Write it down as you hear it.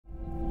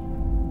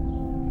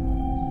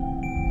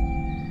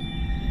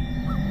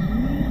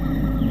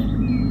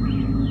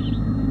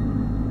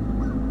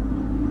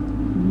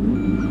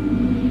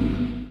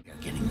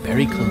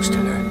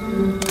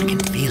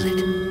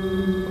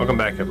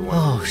everyone.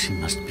 Oh, she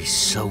must be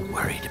so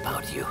worried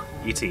about you.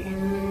 E.T.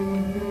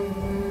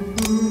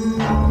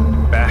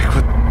 Back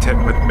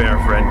with their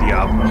friend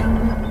Diablo.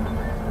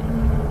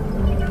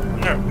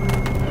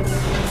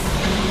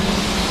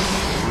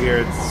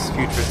 Weird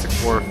futuristic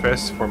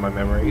orifice for my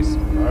memories.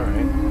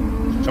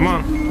 Alright. Come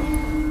on.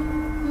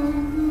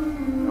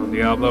 Oh,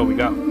 Diablo, we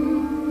got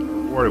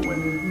rewarded with.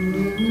 I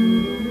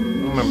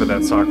don't remember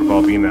that soccer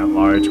ball being that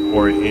large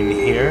or in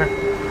here.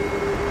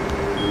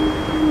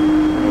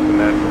 Open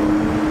that door.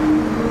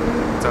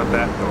 What's out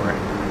that door?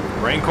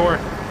 Rancor?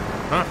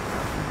 Huh?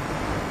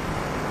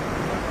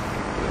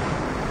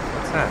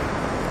 What's that?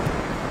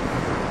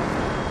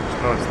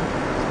 Just noticed that.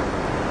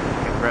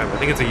 Can't grab it. I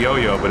think it's a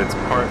yo-yo, but it's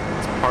part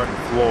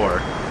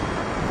floor.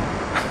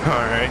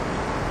 Alright.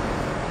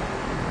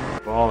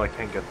 Ball, I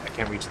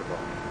can't reach the ball.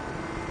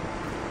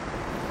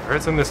 I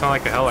heard something that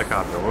sounded like a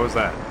helicopter. What was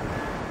that?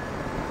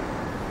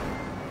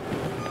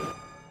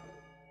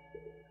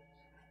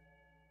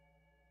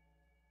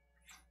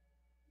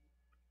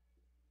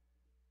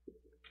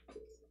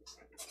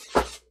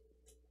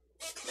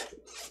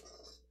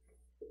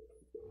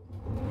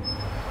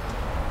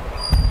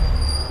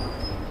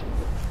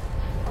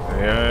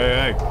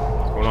 Hey,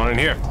 what's going on in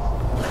here?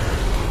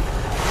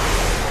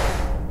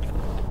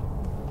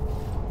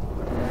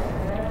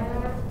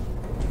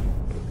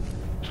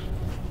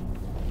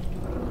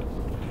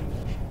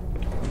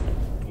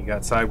 You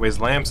got sideways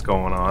lamps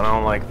going on. I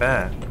don't like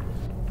that.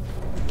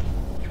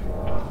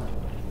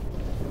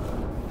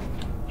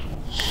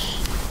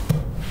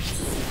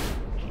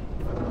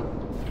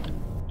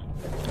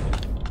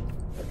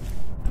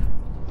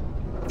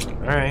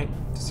 Alright,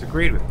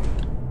 disagreed with me.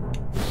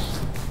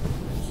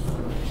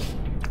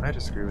 I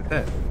disagree with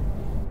that.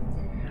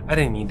 I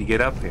didn't need to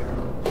get up here.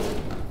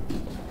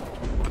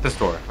 What this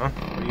door, huh?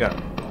 What do you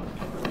got?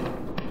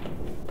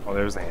 Oh,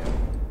 there's the hand.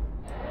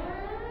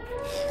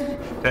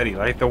 Teddy,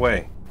 light the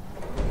way.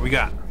 What we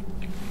got?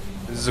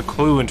 This is a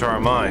clue into our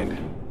mind.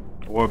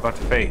 What we're about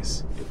to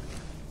face.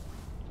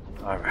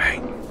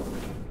 Alright.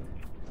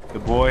 The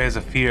boy has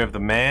a fear of the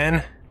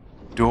man,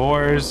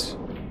 doors,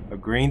 a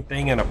green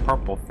thing, and a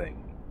purple thing.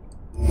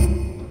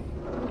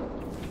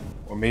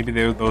 Or maybe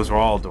those are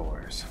all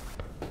doors.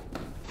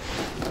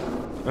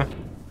 Huh?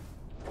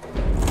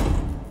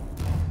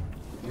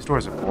 These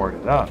doors are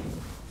boarded up.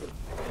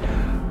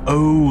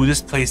 Oh,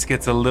 this place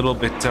gets a little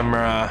bit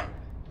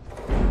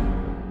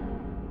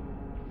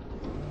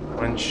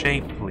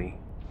unshapely.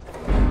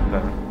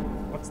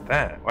 What's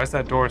that? Why is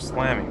that door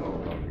slamming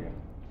over again?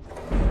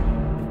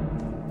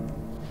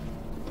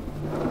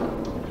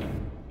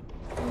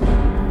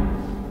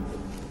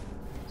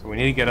 So we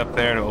need to get up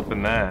there to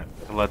open that,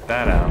 to let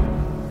that out.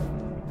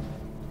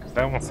 Because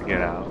that wants to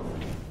get out.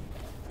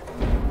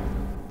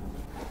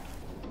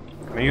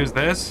 Can I use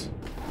this?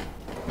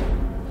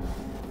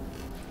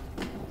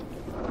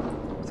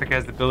 Looks like it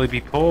has the ability to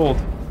be pulled.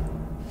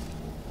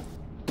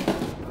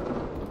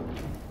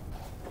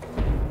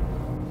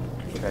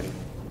 Teddy.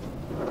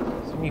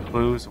 Is there any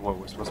clues of what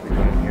we're supposed to be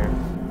doing here?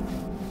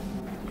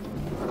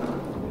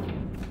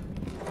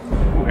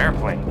 Ooh,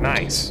 airplane.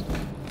 Nice.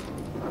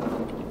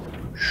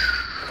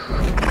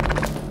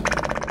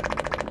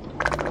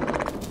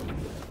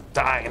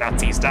 Die,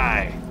 Nazis,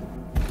 die!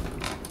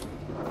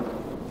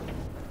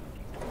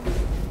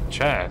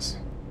 Chaz.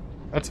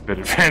 That's a bit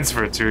advanced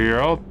for a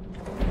 2-year-old.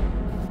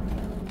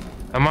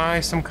 Am I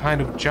some kind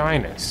of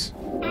Gynus?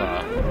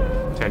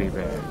 Teddy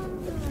bear.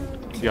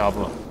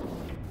 Diablo.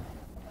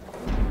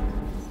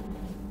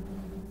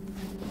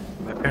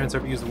 My parents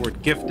ever used the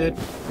word gifted?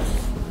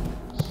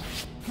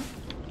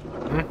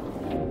 Hmm?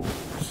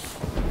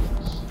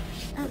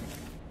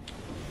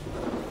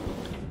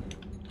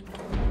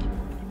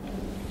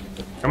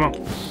 Come on.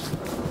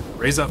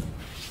 Raise up.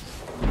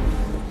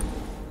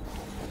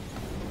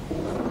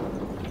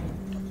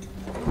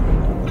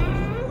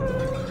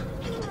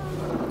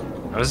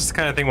 Now, this is the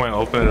kind of thing when I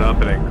open it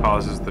up and it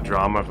causes the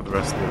drama for the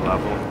rest of the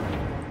level.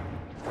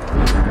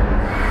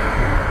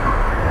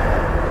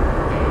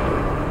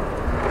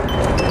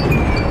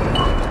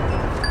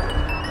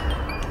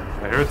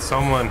 I heard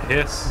someone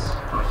hiss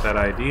at that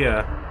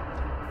idea.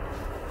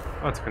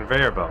 Oh, it's a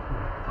conveyor belt.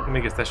 Let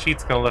me guess, that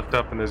sheet's gonna lift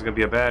up and there's gonna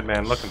be a bad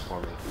man looking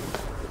for me.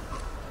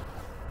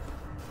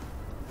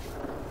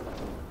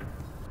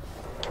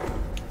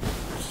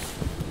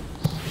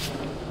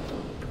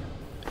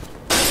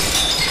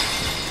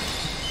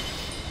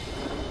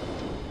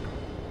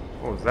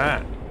 What was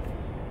that?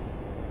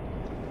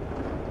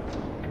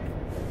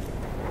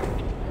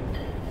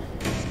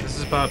 This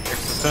is about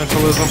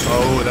existentialism?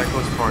 Oh, that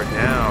goes far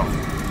down.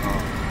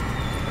 Oh.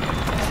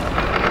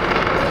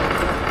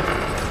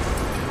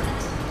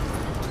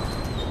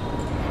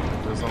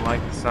 Doesn't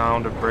like the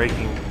sound of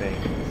breaking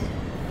things.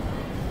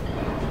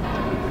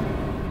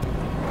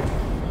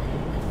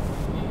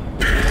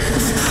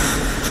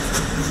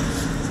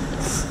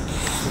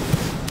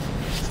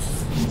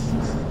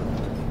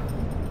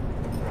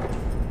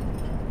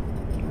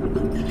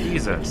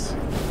 Jesus.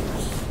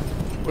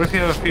 What if you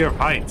have a fear of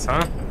heights,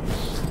 huh?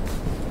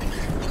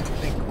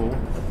 Ain't cool.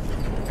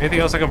 Anything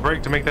else I can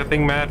break to make that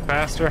thing mad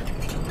faster?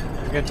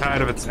 I get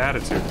tired of its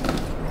attitude.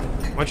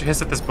 Why don't you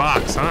hiss at this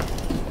box, huh?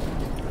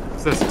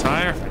 What's this, a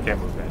tire? I can't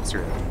move that,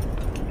 screw it.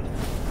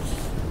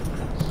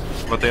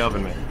 What the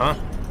oven mitt, huh?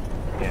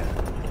 Yeah.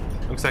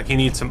 Looks like he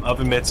needs some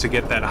oven mitts to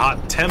get that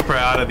hot temper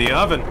out of the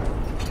oven.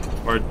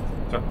 Or...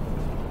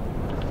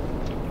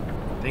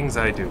 things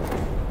I do.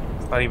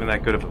 It's not even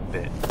that good of a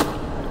bit.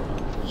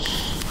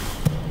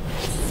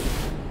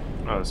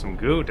 Oh, there's some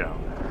goo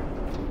down there.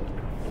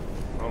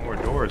 Oh, more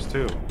doors,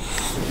 too.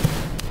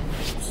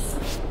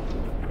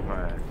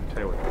 Alright, I'll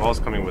tell you what, the ball's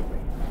coming with me.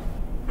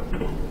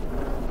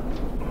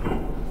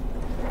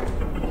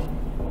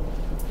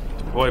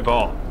 Deploy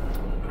ball.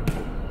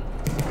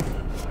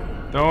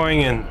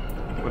 Throwing in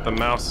with the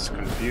mouse is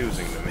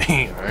confusing to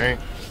me, alright?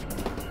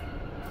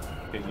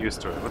 Get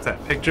used to it. What's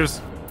that, pictures?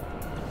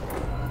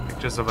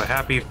 Pictures of a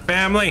happy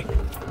family?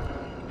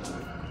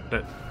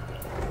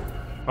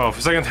 Oh, for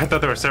a second I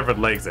thought there were severed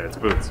legs there. It's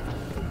boots.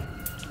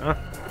 Huh?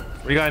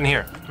 What do you got in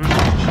here?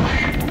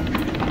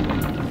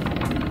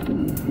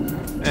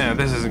 Man,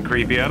 this isn't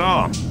creepy at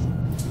all.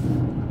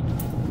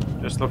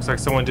 Just looks like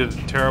someone did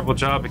a terrible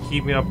job of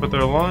keeping up with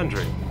their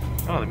laundry.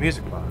 Oh, the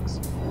music box.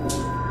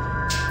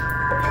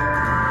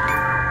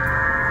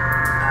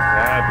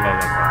 Bad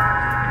lullaby.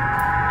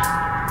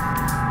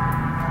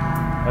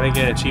 I didn't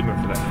get an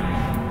achievement for that.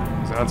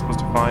 Was I not supposed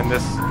to find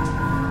this?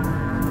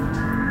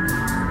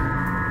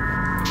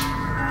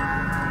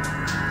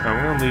 I'm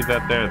gonna leave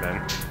that there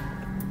then.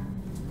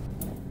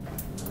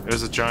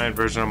 There's a giant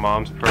version of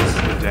Mom's purse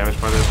that's been damaged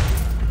by this.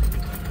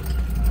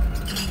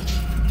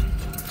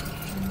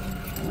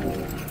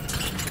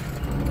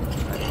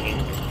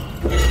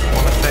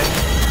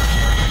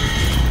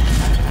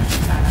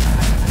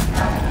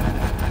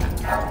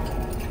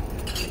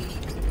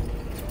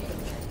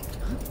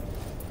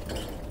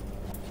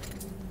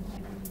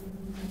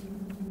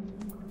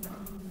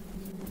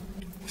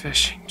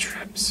 Fishing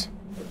trips.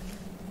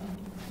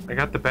 I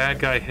got the bad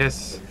guy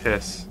hiss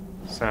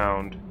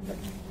sound.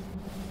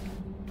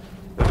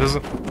 I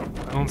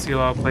don't see a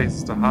lot of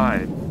places to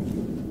hide.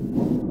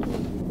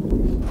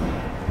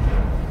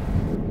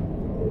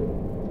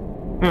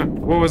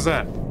 What was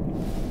that?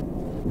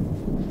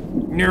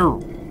 No.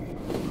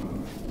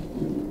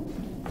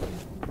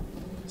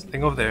 This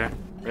thing over there,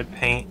 red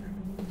paint,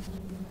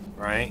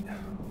 right?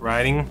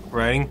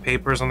 Writing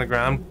papers on the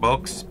ground,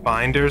 books,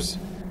 binders,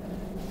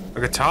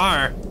 a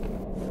guitar.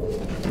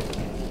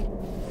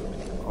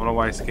 I don't know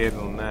why I skated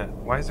on that.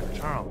 Why is the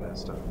guitar all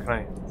messed up? Can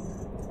I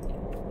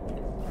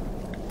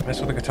mess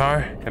with the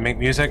guitar? Can I make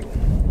music?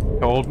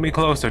 Hold me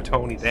closer,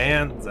 Tony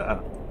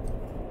Danza.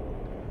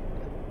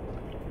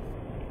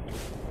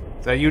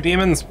 Is that you,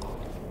 demons?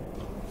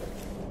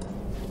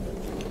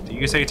 Do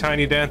you say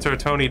Tiny Dancer or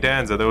Tony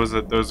Danza? There was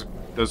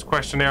a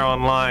questionnaire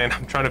online.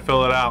 I'm trying to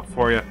fill it out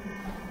for you.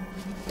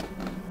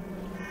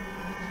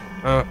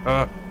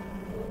 What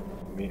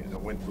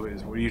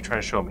are you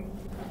trying to show me?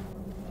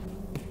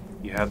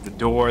 You have the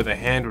door, the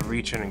hand would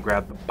reach in and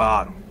grab the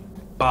bottle.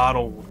 The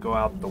bottle would go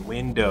out the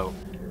window.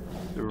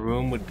 The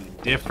room would be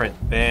different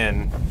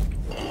then.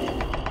 I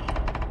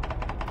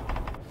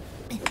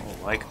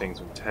don't like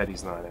things when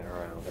Teddy's not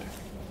around.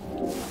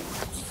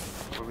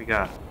 What do we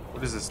got?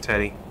 What is this,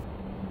 Teddy?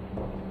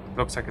 It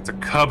looks like it's a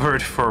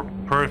cupboard for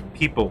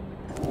people.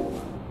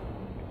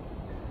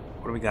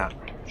 What do we got?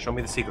 Show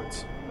me the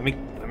secrets. Let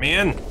me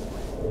in.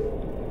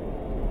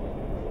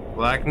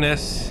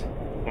 Blackness.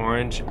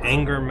 Orange,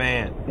 anger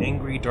man,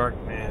 angry dark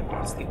man.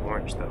 What's the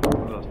orange though? What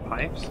are those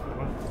pipes?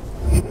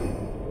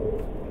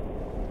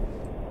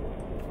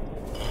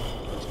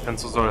 Those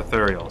pencils are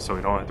ethereal, so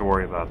we don't have to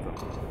worry about them.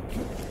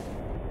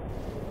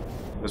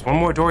 There's one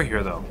more door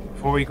here though,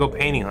 before we go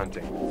painting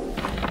hunting.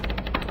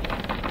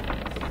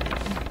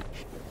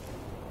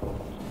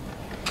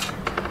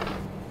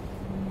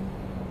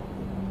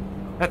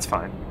 That's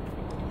fine.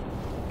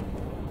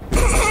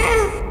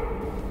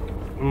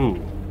 Ooh.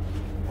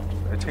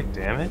 Did I take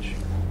damage?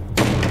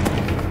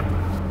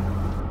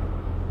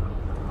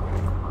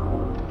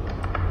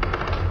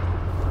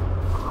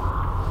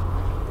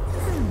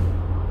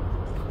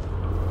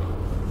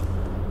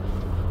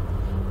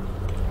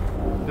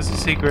 This is a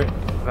secret.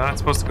 I'm not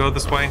supposed to go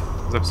this way.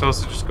 Was I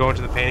supposed to just go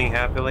into the painting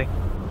happily?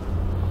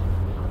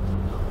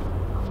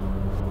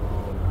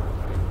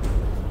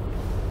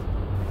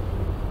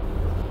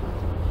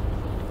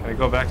 Can I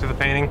go back to the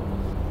painting?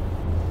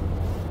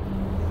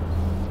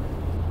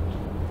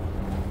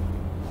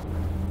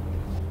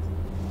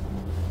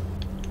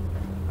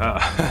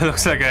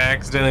 Looks like I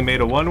accidentally made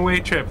a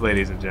one-way trip,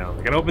 ladies and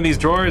gentlemen. I can open these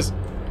drawers,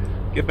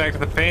 get back to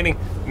the painting.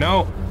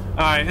 No?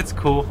 Alright, it's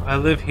cool. I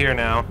live here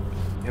now,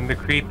 in the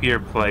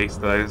creepier place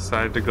that I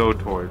decided to go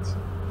towards.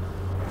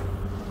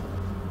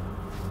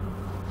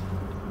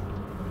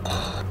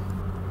 Yeah,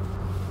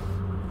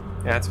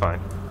 that's fine.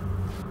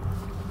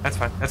 That's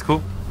fine. That's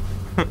cool.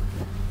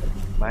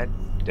 My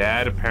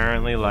dad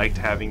apparently liked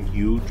having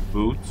huge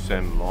boots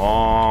and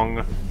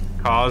long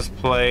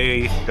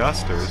cosplay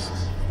dusters.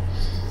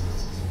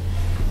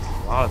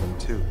 A lot of them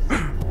too.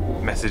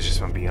 Messages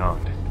from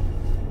beyond.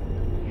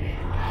 Okay.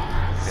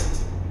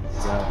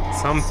 Got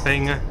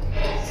something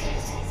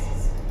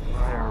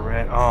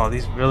Oh,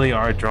 these really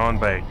are drawn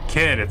by a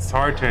kid. It's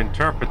hard to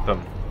interpret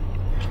them.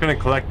 I'm just gonna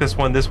collect this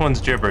one. This one's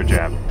Jibber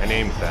Jab. I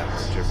named that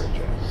Jibber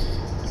Jab.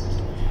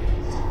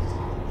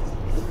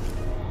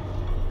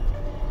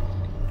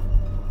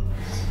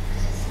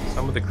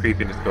 Some of the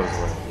creepiness goes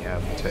away when you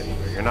have the teddy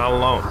bear. You're not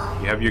alone.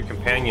 You have your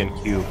companion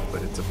cube,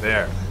 but it's a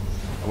bear.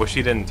 I wish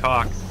he didn't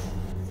talk.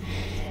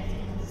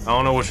 I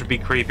don't know which would be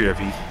creepier, if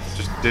he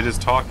just did his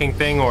talking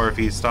thing or if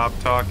he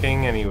stopped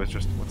talking and he was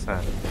just... What's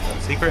that? Is that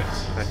a secret?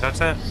 Can I touch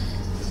that?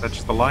 Is that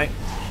just the light?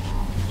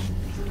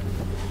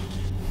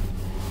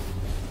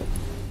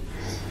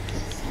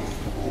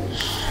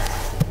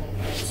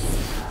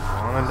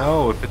 I want to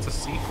know if it's a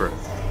secret.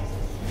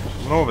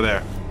 Come over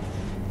there.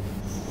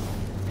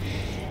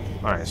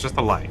 Alright, it's just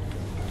a light.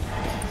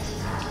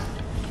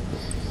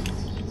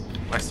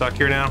 Am I stuck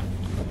here now?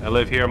 I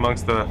live here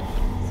amongst the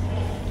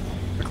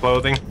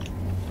clothing.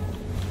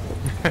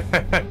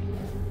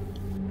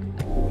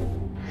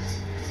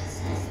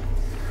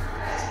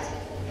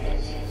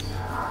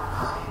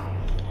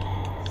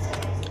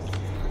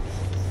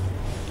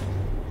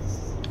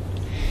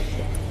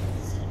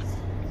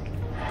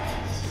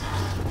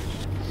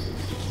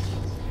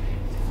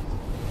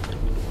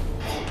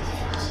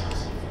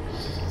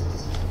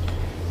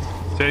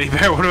 Teddy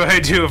bear, what do I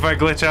do if I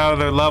glitch out of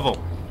the level?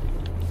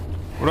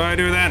 What do I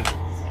do then?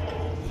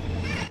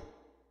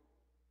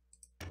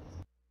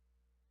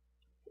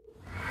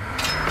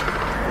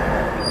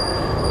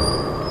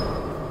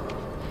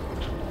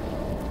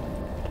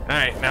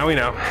 Alright, now we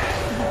know.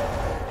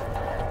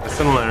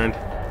 Lesson learned.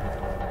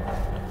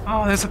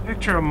 Oh, there's a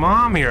picture of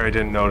Mom here I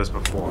didn't notice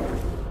before.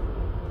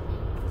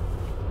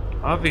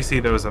 Obviously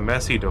there was a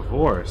messy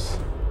divorce.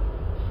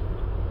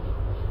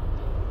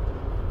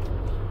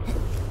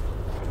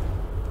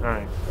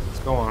 Alright, let's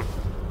go on.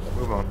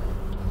 Move on.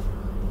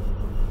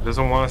 It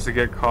doesn't want us to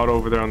get caught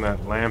over there on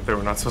that lamp that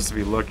we're not supposed to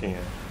be looking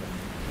at.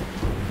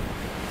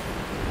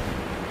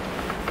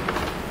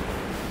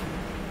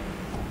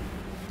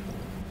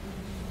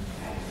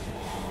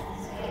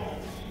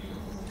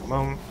 Come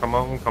on, come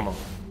on, come on.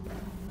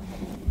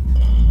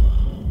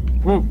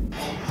 Woo!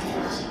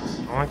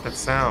 I don't like that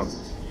sound.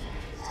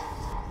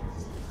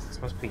 This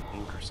must be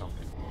ink or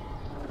something.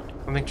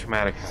 Something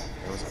traumatic happened.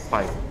 There was a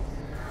fight.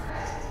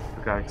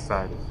 I got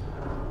excited.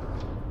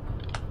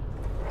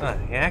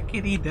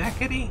 Yakety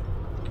dackety?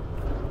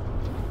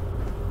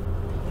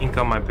 Ink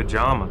on my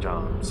pajama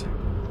joms.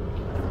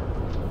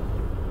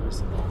 Where's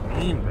the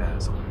mean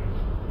Basil?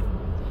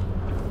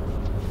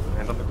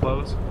 Hand on the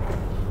clothes?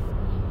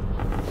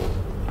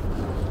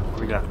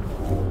 What we got?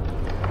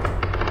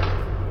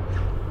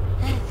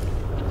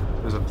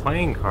 There's a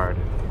playing card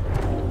in here.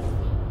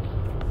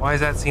 Why does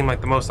that seem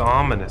like the most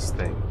ominous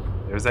thing?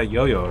 There's that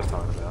yo-yo I was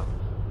talking about.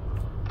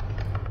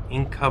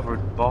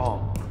 Ink-covered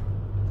ball.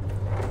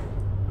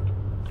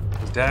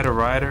 Is Dad a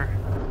rider?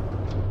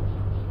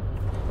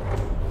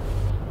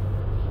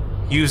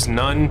 Use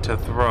none to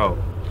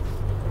throw.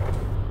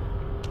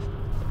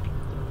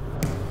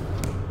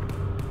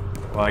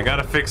 Well, I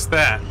gotta fix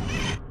that.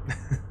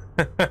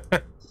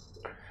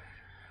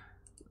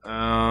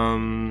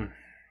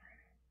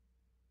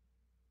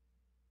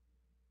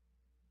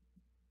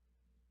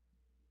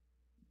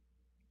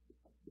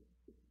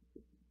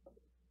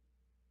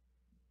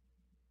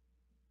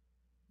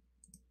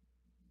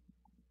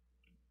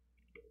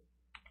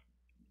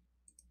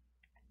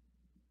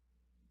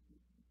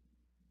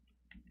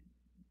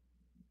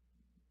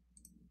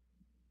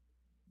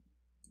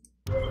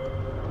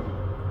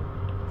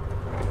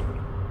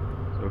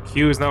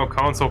 Q is now a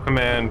console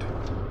command.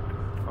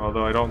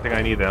 Although I don't think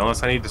I need that,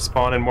 unless I need to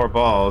spawn in more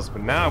balls.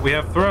 But now we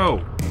have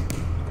throw!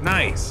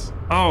 Nice!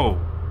 Oh!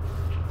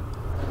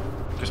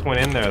 Just went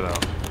in there, though.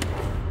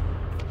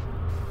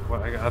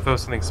 What? I thought there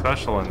was something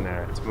special in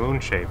there. It's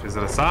moon-shaped. Is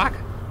it a sock?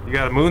 You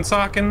got a moon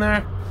sock in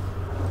there?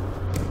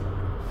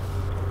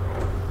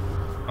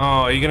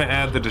 Oh, are you gonna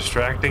add the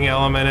distracting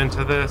element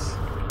into this?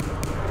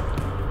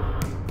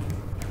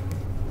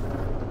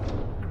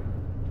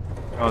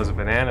 Oh, there's a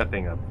banana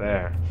thing up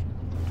there.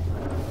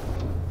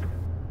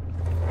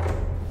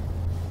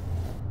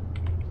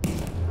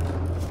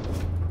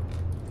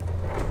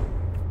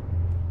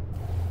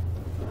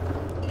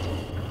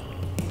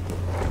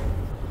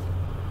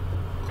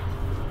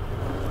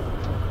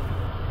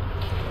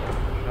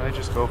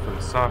 Just go for the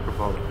soccer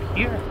ball over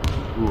here.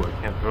 Ooh, I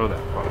can't throw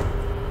that far.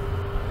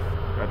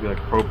 Gotta be like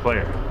a pro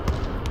player.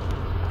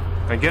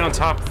 Can I get on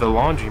top of the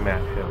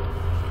laundromat hill?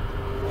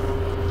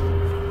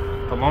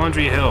 The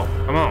laundry hill.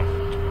 Come on.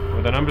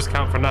 Where the numbers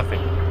count for nothing.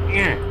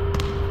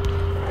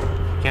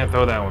 Can't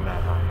throw that one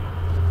that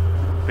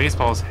high.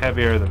 Baseball's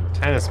heavier than the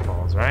tennis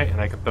balls, right? And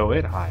I can throw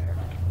it higher.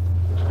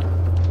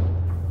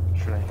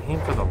 Should I aim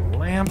for the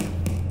lamp?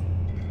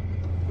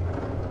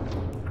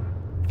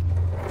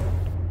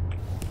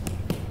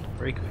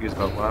 Very confused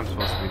about what I'm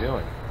supposed to be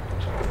doing.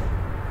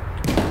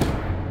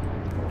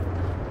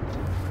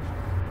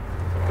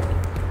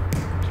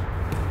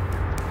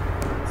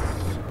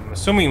 I'm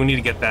assuming we need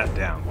to get that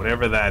down,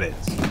 whatever that is.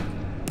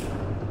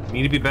 We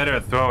need to be better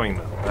at throwing,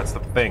 though. That's the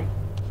thing.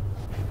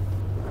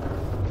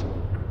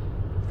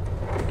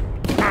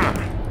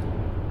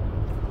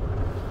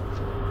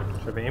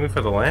 Should I be aiming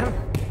for the lamp?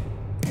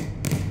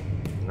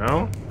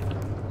 No?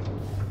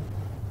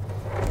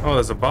 Oh,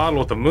 there's a bottle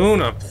with the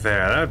moon up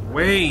there. That's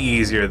way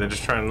easier than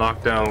just trying to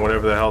knock down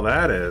whatever the hell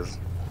that is.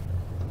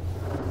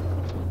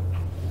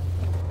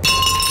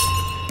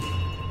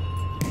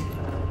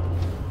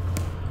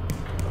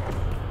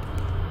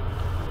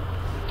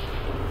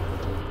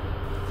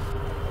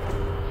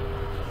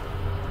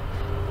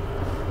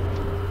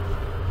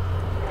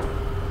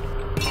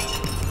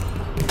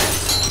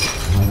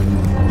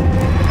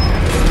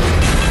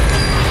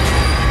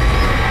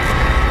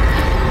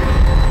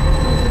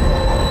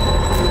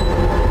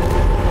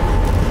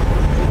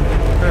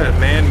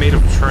 Made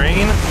of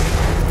train?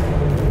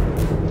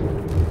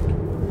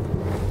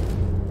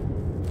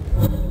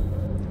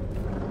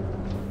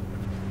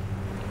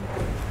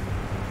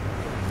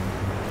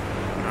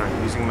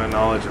 Alright, using my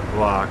knowledge of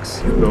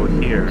blocks, you go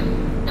here.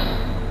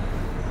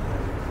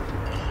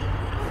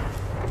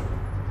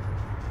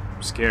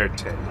 I'm scared,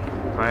 Ted.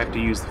 If I have to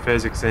use the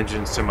physics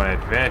engines to my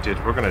advantage,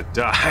 we're gonna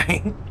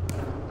die.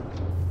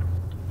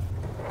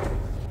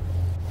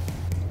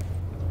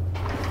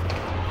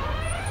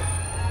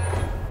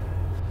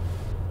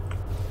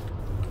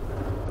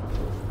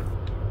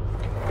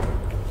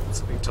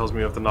 Tells me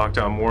we have to knock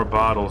down more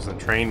bottles, and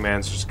Train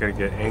Man's just gonna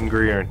get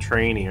angrier and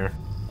trainier.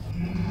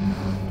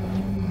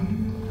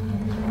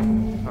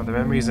 Oh, the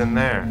memory's in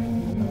there.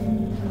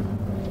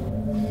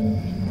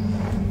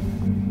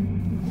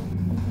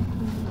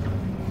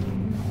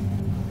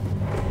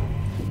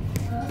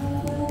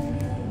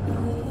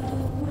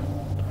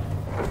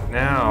 But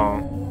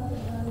now...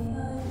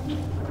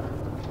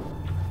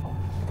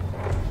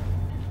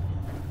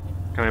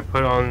 Can I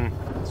put on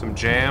some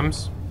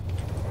jams?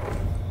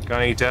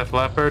 Got any Def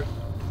Leppard?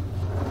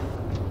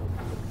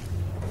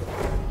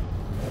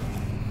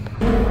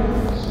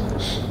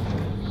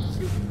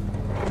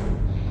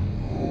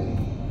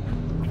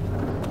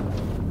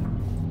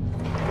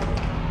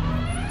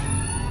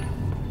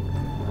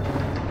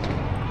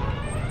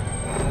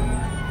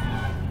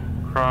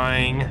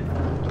 Crying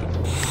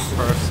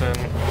person.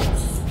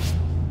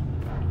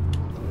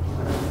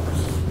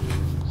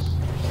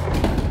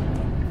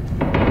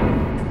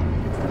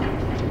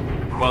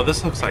 Well,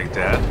 this looks like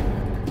death.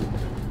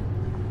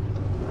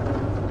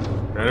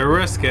 Better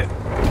risk it.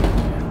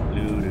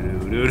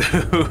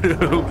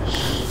 Do-do-do-do-do.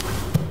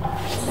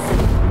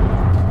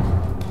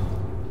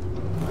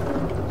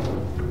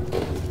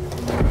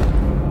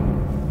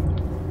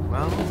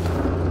 Well.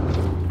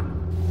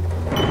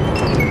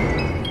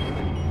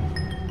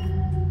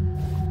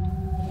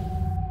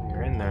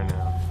 You're in there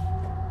now.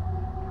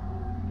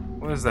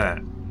 What is that?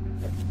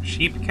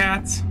 Sheep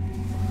cats?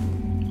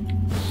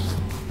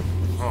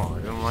 Oh,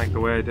 I don't like the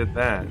way I did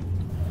that.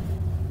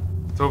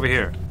 What's over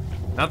here?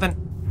 Nothing?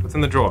 What's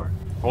in the drawer?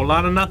 Whole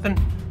lot of nothing?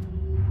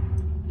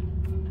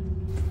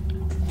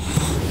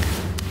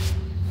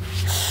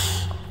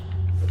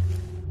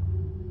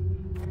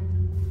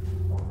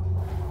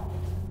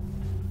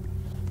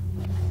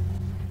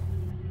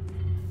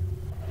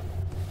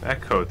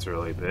 That coat's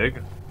really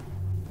big.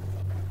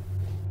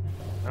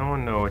 I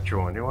don't know what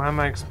you're wondering. Why am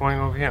I exploring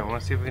over here? I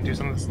want to see if we can do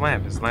something with this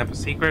lamp. Is this lamp a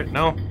secret?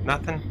 No?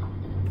 Nothing?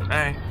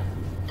 Alright.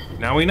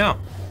 Now we know.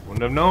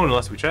 Wouldn't have known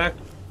unless we checked.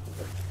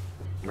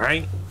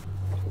 Right?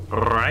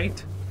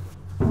 Right?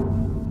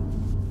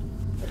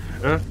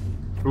 Huh?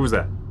 Who was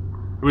that?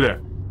 Who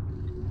there?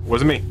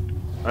 Wasn't me.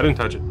 I didn't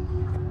touch it.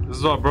 This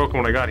is all broken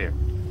when I got here.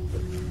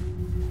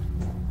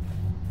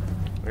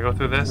 Can I go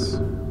through this?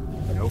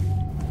 Nope.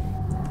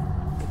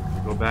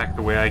 Go back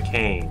the way I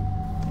came.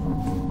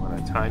 On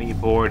a tiny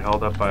board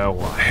held up by a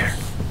wire.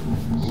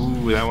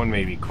 Ooh, that one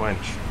may be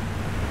quenched.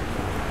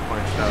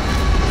 Quenched up.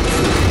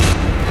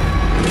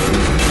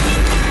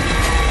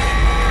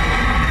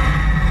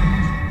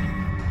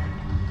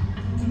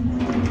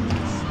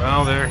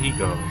 Well, there he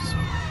goes.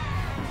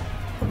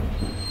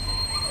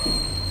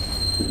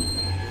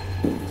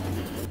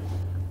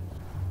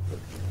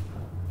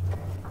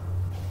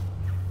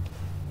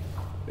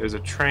 There's a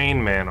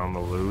train man on the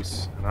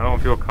loose, and I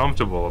don't feel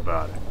comfortable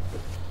about it.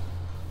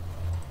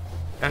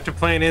 After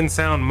playing In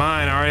Sound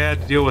Mind, I already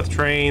had to deal with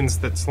trains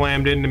that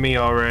slammed into me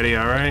already,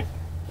 alright?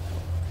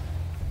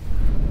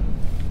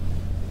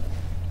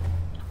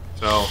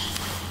 So,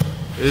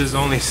 this is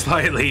only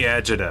slightly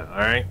agita,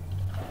 alright?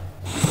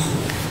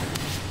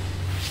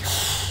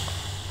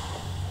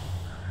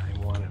 I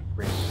want to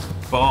bring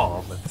the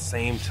ball, but at the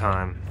same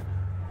time,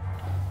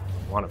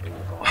 I want to bring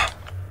the ball.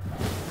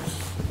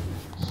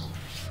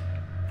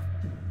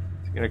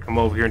 Is he gonna come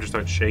over here and just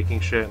start shaking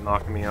shit and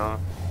knocking me off?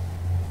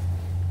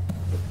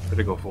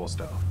 Better go full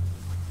stealth.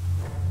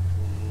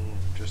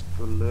 Just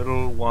the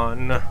little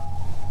one.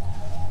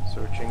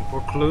 Searching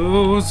for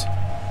clues.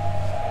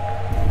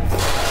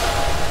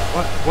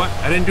 What? What?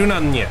 I didn't do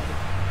nothing yet.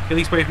 At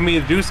least wait for me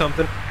to do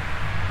something.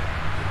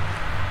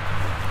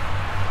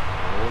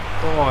 Oh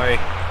boy.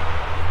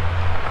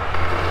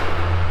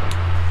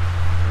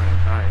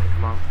 Alright,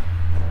 come on.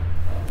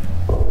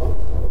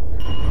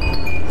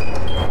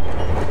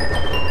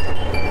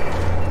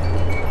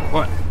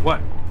 What?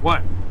 What?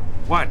 What?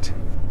 What?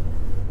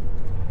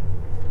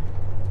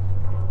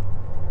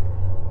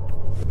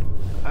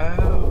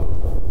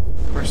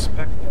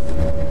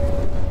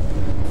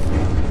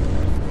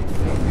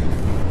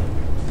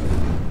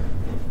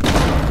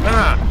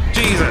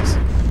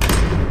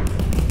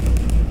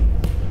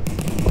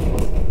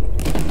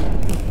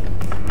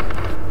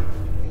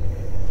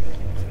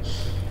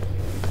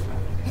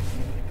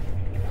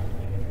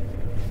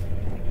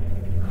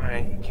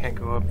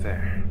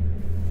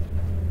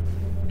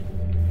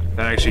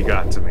 actually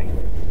got to me.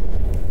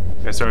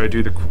 I started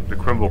to do the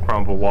crumble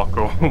crumble walk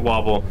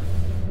wobble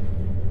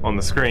on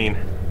the screen.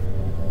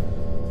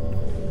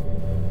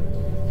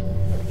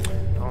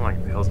 I don't like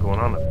what the hell's going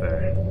on up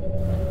there.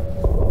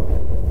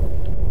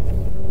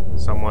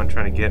 Someone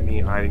trying to get me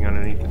hiding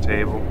underneath the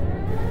table.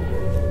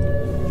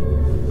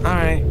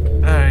 Alright,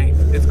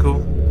 it's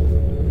cool.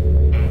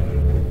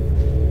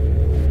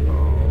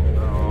 Oh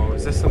no,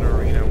 is this an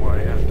arena where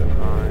I have to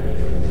hide?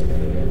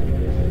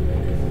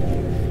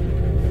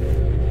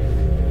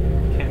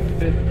 Can't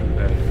fit through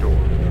that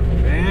door,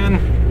 man.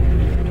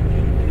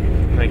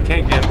 And I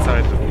can't get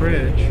inside the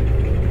fridge.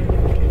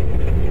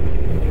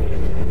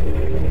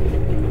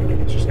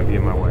 It's just gonna be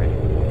in my way.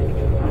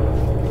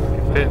 I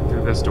can fit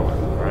through this door,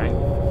 right?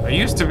 I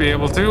used to be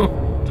able to.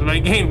 Did I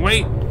gain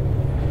weight?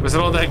 Was it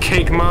all that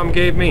cake Mom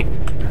gave me?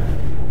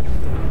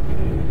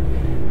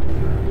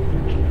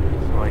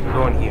 Oh, I can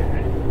go in here.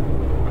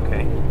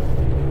 Okay.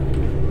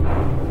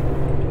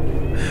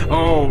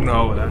 Oh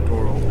no, that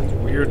door opens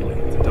weirdly.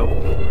 It's a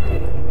double door.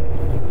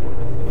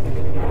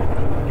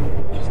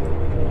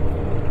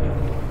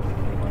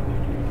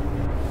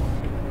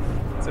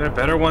 Is there a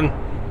better one?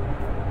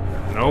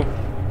 Nope.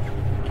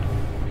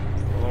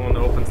 The one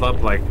that opens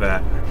up like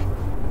that.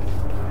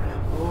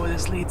 Oh,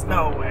 this leads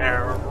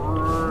nowhere.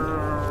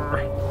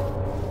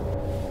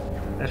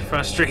 That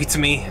frustrates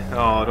me.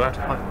 Oh, do I have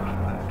to climb? I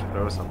have to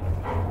throw something.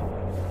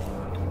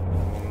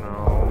 No.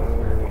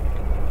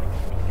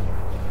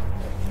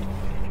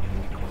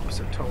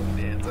 Closer to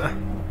Danza.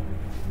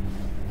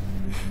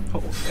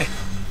 Okay.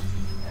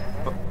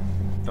 Oh,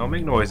 don't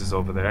make noises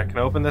over there. Can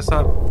I open this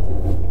up?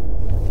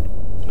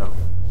 No.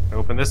 Can I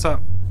open this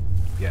up?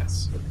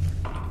 Yes.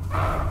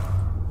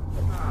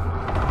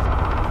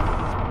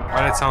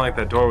 Why did it sound like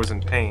that door was in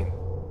pain?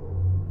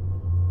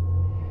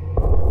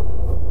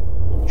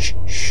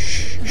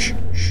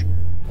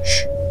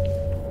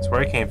 That's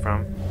where I came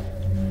from.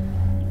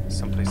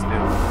 Someplace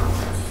new.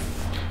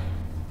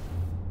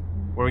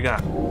 What do we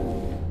got?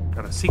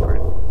 Got a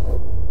secret.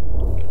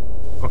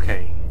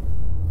 Okay.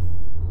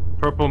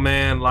 Purple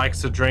man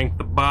likes to drink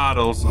the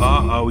bottles.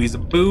 Uh-oh, he's a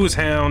booze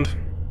hound.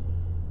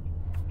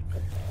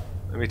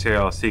 Let me tell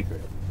y'all a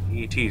secret.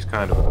 E.T.'s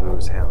kind of a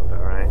booze hound,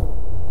 alright?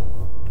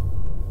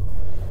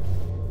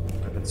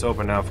 I've been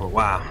sober now for a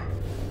while.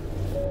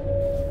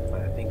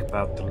 But I think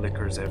about the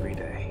liquors every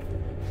day.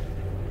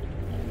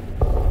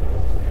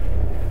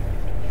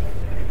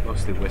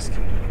 Mostly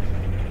whiskey.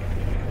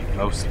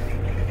 Mostly.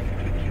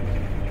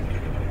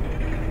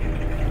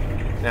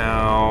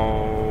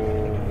 Now,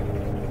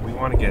 we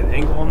want to get an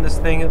angle on this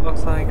thing, it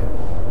looks like.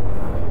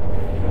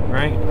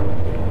 Right?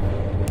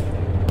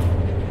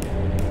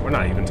 We're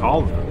not even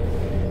tall enough.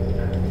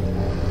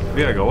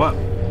 We gotta go up.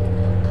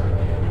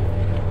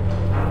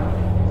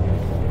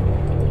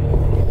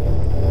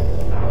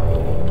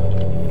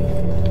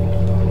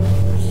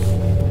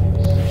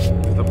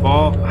 The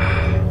ball...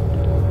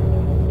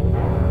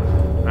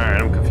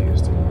 Alright, I'm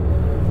confused.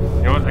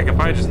 You know what? I could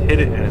probably just hit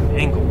it at an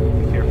angle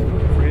here from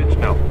the fridge.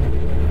 No.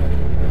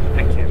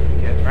 That can't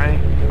be it, right?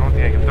 I don't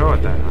think I can throw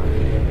it that high.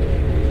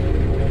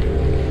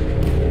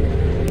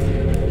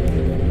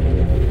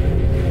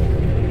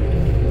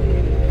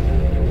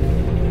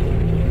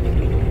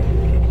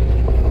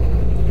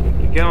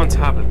 Get on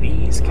top of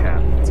these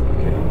cabinets,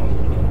 okay.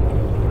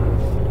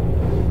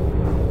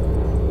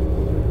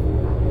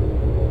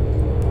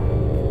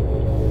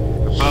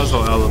 The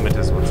puzzle element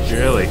is what's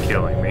really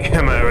killing me.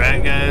 Am I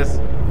right, guys?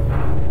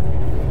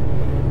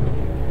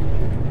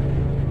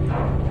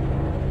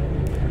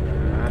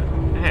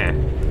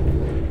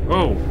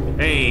 Oh,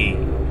 hey.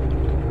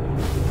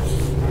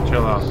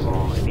 Chill out,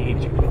 Paul. I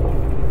need you.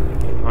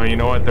 Oh, you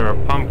know what? There are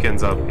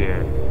pumpkins up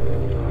here.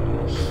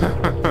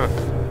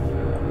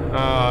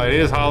 It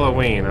is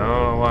Halloween. I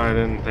don't know why I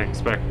didn't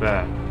expect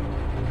that.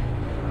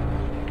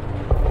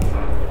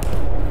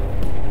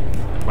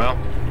 Well,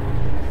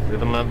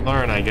 live and let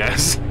learn, I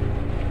guess.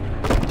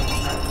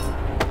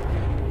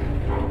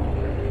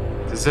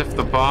 It's as if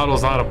the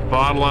bottle's not a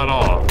bottle at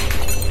all.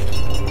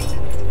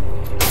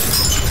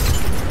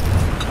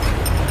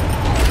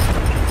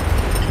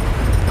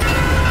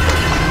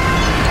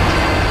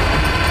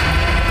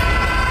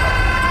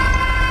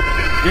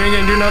 You ain't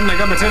gonna do nothing, I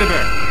got my teddy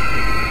bear.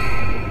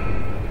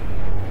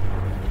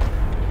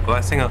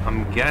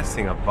 I'm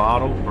guessing a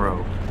bottle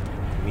broke.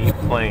 Me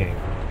playing.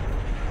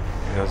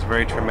 And it was a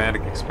very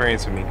traumatic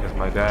experience for me because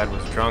my dad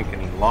was drunk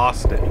and he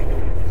lost it.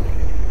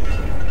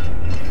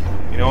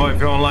 You know what? If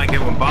you don't like it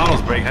when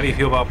bottles break, how do you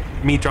feel about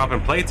me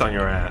dropping plates on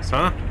your ass,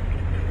 huh?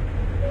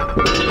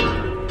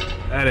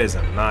 That is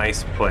a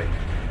nice plate.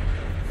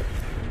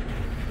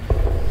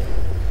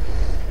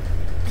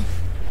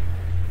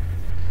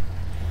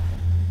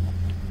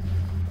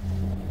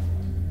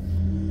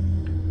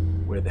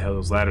 Where the hell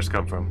those ladders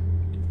come from?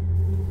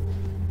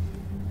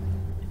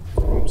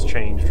 Room's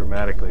changed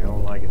dramatically. I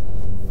don't like it.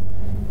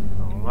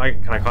 I don't like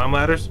it. Can I climb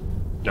ladders?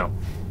 No.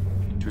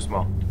 Too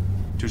small.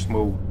 Too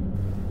smooth.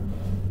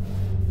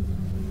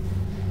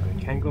 I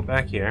can go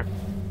back here.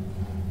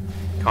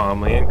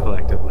 Calmly and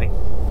collectively.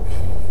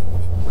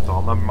 with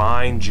all my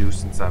mind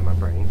juice inside my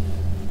brain.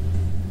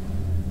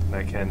 And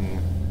I can...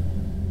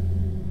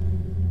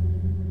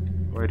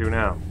 What do I do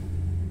now?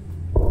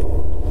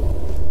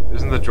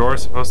 Isn't the drawer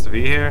supposed to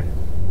be here?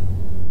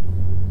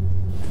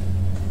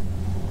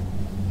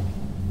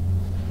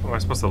 Am I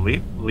supposed to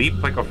leap?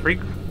 Leap like a freak?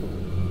 I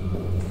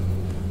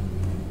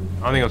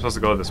don't think I'm supposed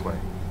to go this way.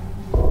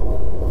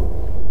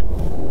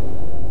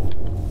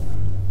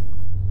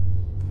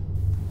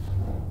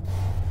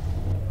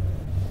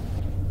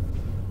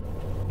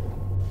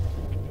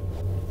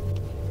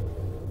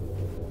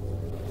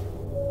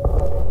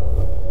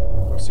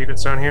 No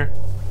secrets down here?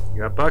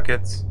 You got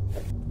buckets.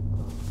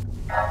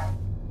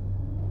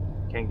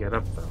 Can't get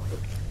up though.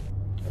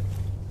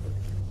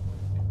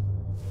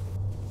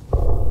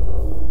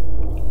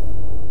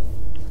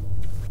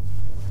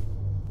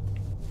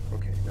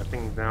 Okay,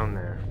 nothing down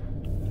there.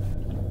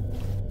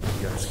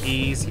 You got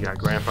skis, you got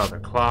grandfather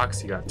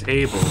clocks, you got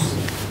tables,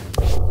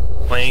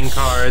 playing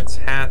cards,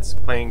 hats,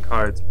 playing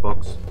cards,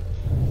 books,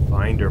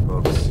 binder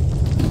books.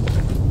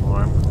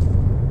 Alarm.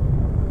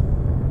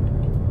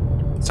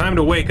 It's time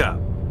to wake up.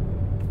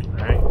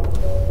 Alright.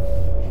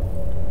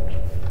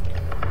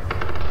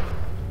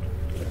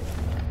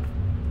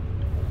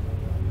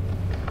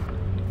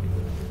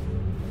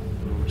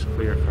 Looks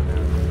clear for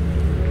now.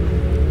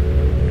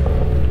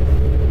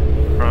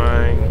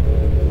 Crying.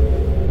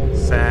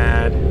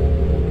 Sad.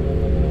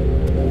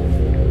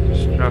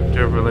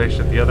 Destructive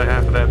relation. The other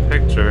half of that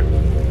picture.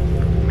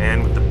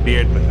 Man with the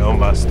beard but no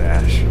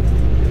mustache.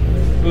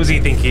 Who's he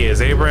think he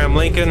is? Abraham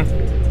Lincoln?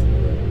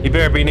 He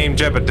better be named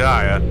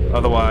Jebediah,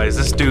 otherwise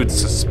this dude's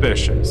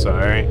suspicious,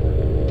 alright?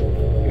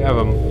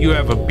 You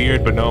have a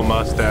beard but no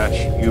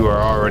mustache, you're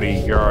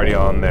already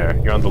on there.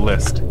 You're on the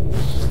list.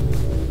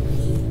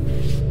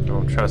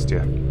 Don't trust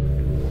you.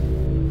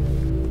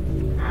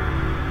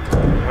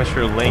 Unless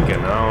you're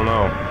Lincoln, I don't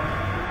know.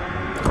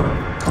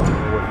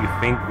 What you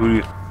think,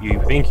 who you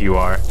think you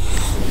are.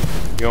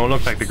 You don't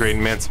look like the great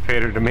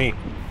emancipator to me.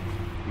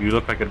 You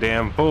look like a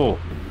damn fool.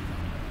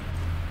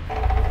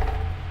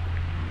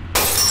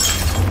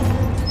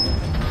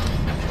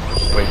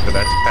 Wait for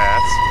that to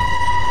pass.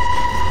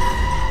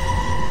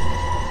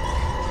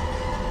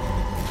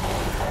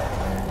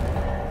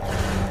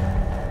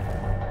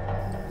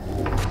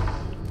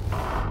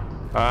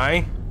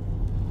 Hi.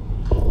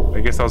 I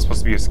guess that was supposed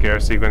to be a scare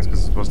sequence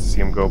because I'm supposed to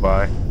see him go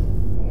by.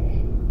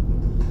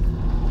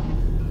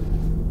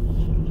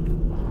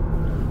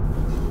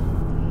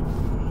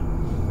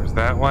 There's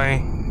that way,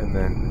 and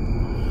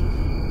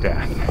then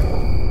death.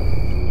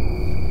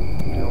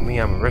 You know me,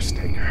 I'm a risk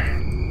taker.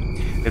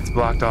 It's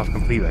blocked off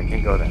completely. I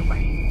can't go that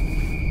way.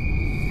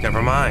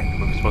 Never mind.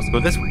 We're supposed to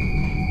go this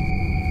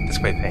way. This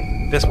way,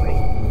 Payne. This way.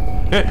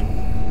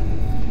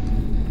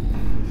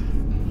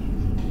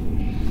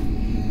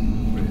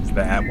 What is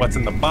that? What's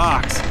in the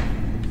box?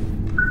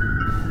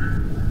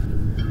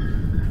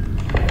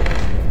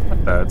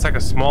 What the? It's like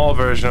a small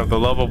version of the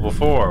level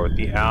before with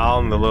the owl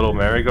and the little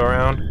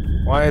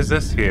merry-go-round. Why is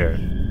this here?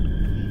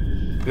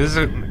 This is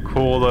a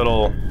cool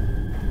little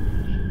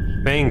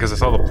thing because I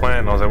saw the plant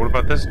and I was like, what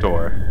about this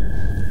door?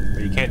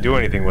 But you can't do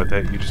anything with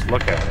it, you just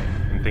look at it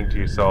and think to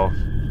yourself,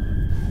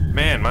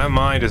 man, my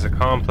mind is a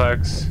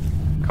complex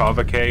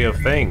convoque of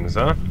things,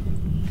 huh?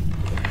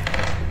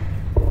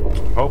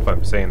 I hope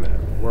I'm saying that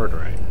word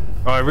right.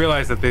 Oh, I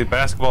realized that the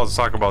basketballs and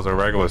soccer balls are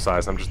regular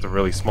size, I'm just a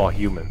really small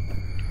human.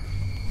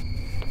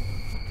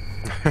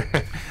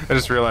 I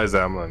just realized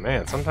that, I'm like,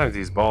 man, sometimes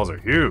these balls are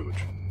huge.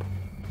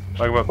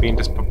 Talk about being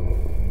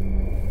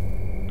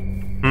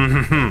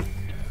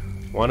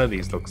One of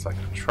these looks like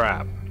a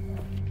trap.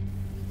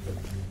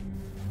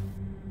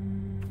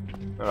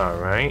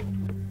 Alright.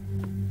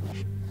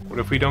 What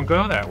if we don't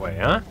go that way,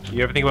 huh?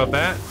 You ever think about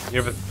that? You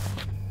ever...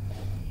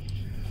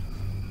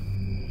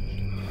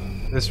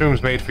 This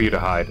room's made for you to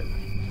hide in.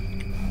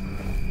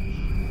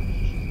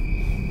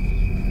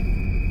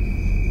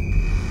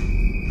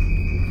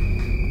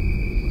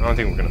 I don't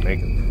think we're gonna make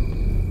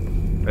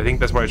it. I think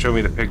that's why it showed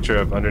me the picture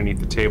of underneath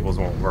the tables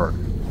won't work.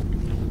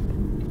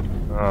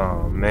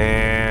 Oh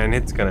man,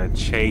 it's gonna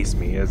chase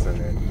me, isn't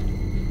it?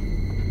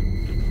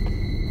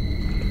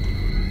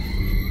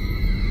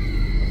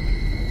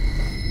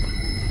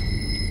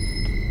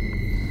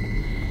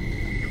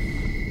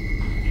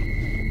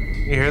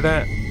 You hear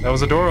that? That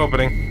was a door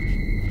opening.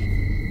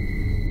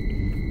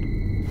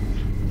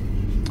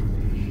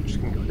 I'm just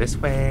gonna go this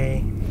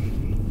way.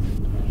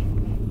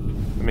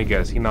 Let me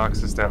guess, he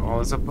knocks us down. Oh,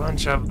 there's a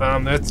bunch of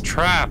them. It's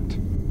trapped.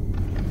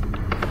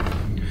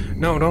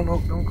 No, don't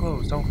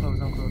close. Don't close.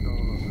 No.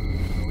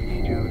 We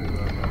need you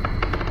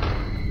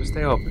to just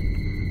stay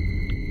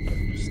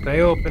open. Just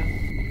stay open.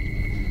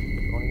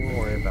 Don't even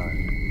worry about it.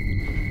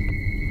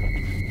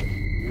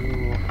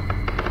 You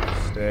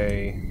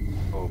stay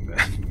open.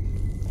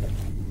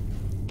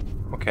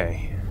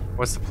 Okay,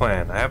 what's the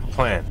plan? I have a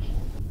plan.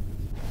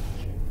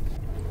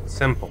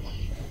 Simple.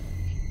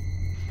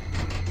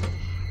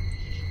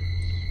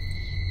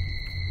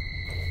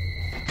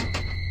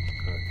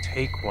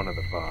 Take one of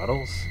the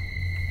bottles.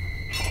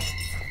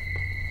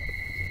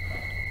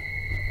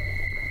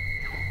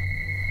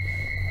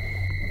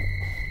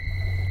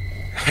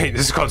 Hey,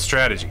 this is called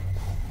strategy.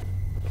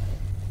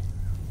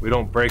 We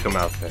don't break them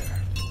out there.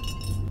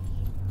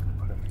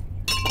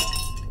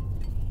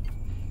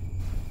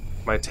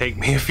 Might take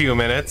me a few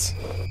minutes.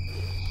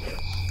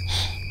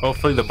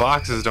 Hopefully the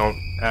boxes don't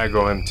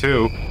aggro him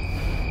too.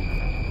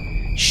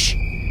 Shh.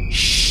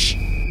 Shh.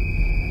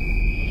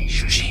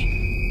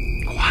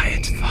 Shushi.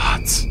 Quiet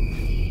thoughts.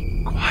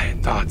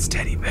 Quiet thoughts,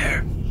 teddy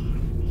bear.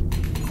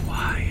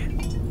 Quiet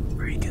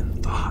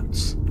freaking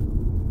thoughts.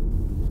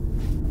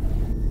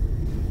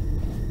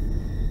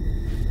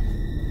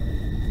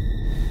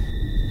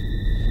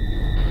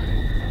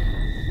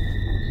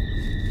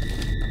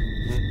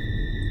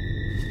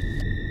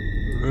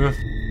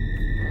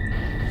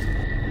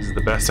 This is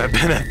the best I've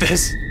been at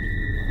this.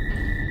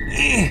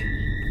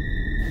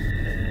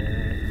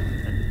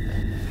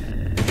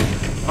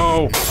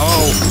 Oh,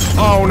 oh,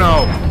 oh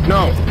no,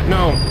 no,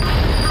 no,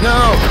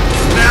 no,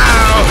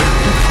 no!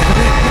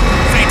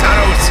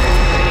 Satanos!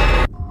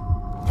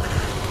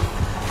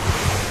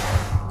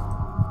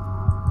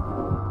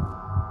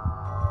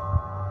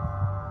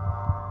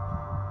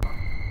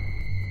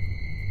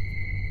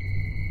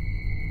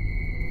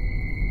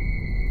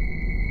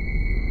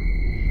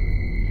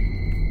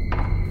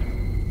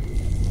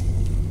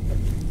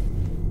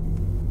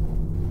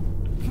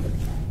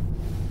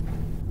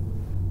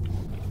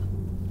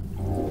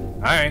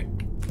 Alright.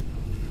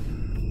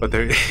 But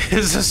there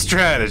is a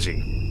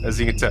strategy, as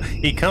you can tell.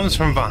 He comes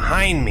from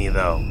behind me,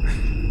 though.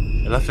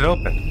 I left it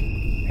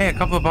open. Hey, a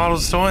couple of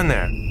bottles still in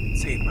there.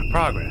 Saved my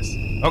progress.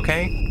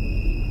 Okay.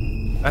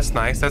 That's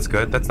nice, that's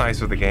good. That's nice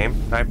for the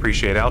game. I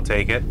appreciate it. I'll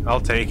take it.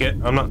 I'll take it.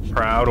 I'm not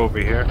proud over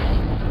here.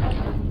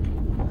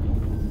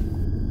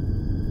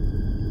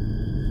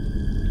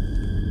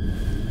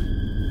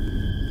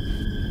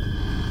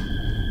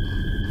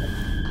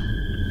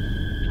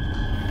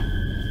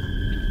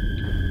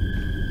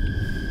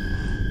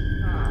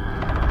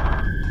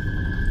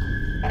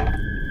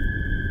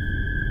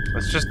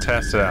 Let's just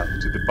test it out.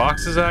 Do the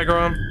boxes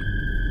aggro him?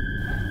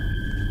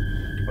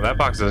 Well, that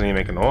box doesn't even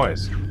make a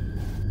noise.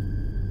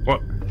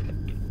 What?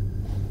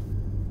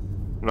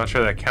 I'm not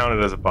sure that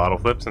counted as a bottle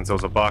flip since it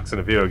was a box in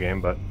a video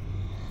game, but...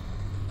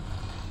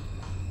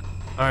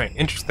 Alright,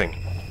 interesting.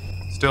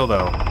 Still,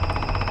 though.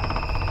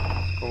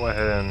 Go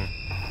ahead and...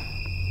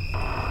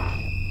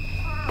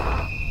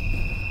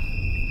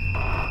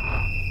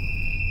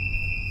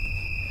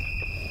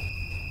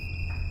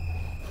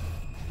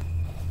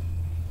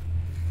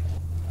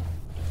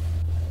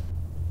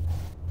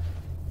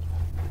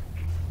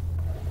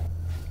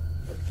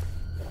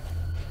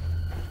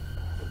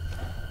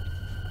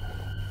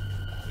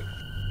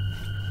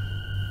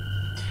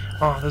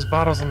 Oh, there's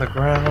bottles on the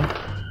ground.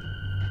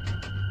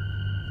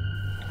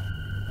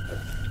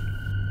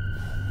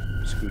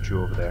 Scoot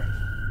you over there.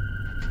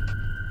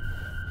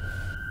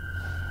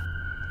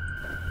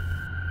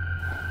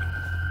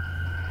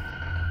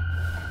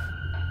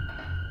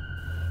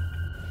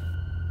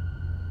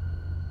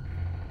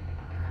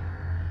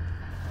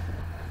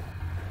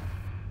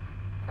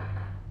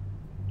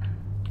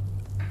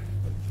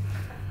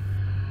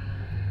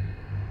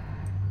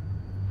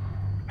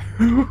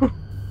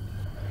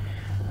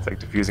 It's like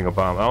defusing a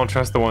bomb. I don't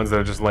trust the ones that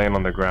are just laying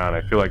on the ground.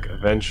 I feel like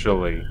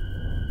eventually,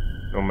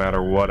 no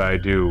matter what I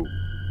do,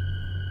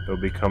 they'll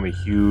become a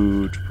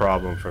huge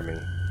problem for me.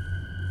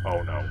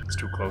 Oh no, it's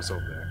too close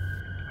over there.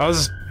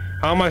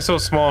 How am I so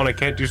small and I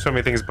can't do so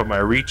many things, but my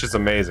reach is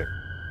amazing?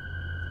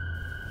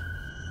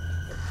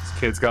 This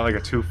kid's got like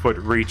a 2-foot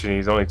reach and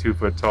he's only 2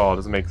 foot tall. It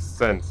doesn't make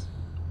sense.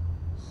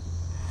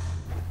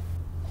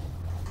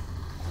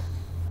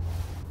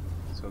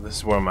 So this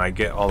is where I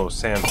get all those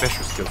Sam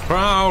Fisher skills.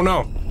 Oh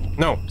no!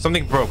 No,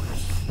 something broke.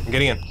 I'm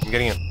getting in. I'm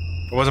getting in.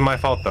 It wasn't my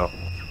fault, though.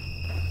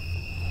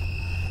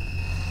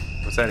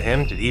 Was that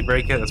him? Did he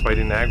break it? That's why he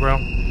didn't aggro?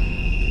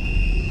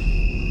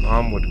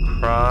 Mom would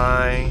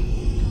cry.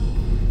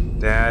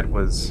 Dad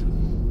was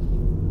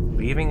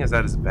leaving? Is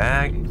that his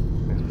bag?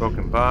 His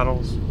broken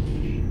bottles?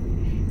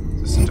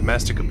 Is this a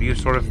domestic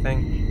abuse sort of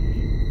thing?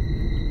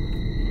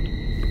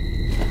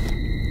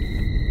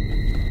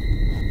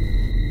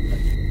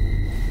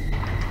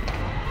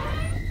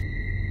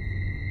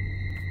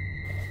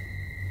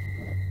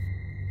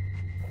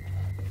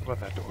 What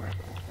about that door?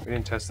 We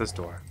didn't test this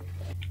door.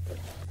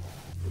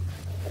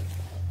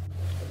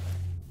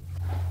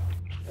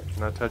 I'm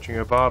not touching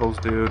your bottles,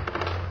 dude.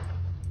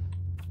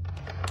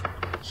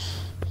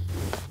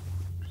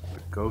 The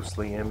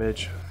ghostly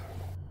image.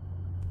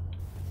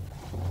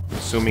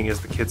 Assuming is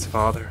the kid's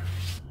father.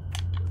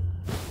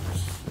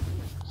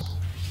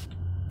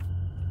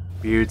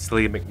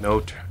 Beardsley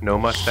McNote, no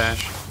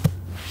mustache.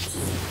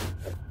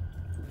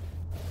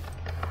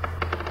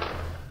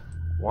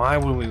 Why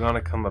would we want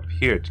to come up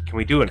here? Can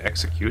we do an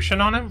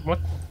execution on him? What?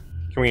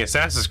 Can we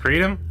Assassin's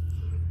Creed him?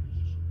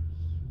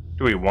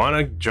 Do we want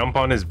to jump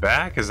on his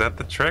back? Is that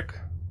the trick?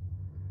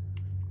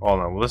 Oh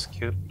no, well,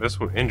 this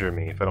would injure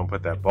me if I don't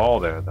put that ball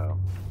there, though.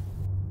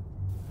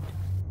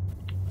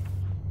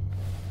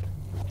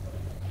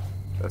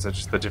 That's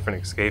just a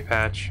different escape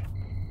hatch.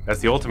 That's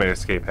the ultimate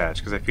escape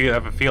hatch, because I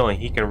have a feeling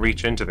he can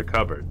reach into the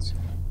cupboards.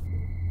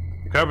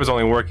 Cupboards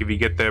only work if you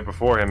get there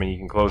before him and you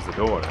can close the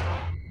door.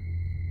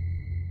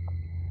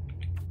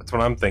 That's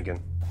what I'm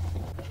thinking.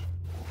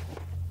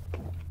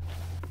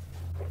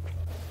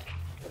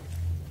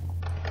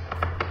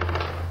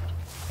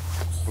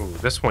 Ooh,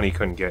 this one he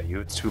couldn't get you.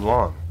 It's too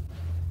long.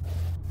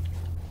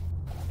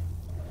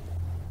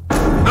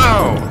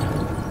 Oh!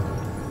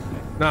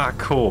 Not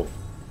cool.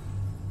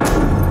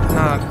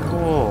 Not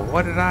cool.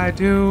 What did I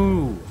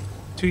do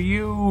to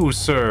you,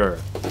 sir?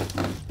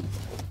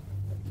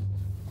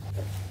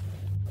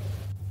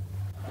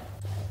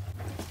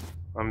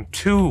 I'm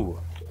 2.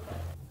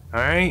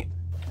 Alright?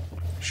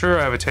 Sure,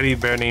 I have a teddy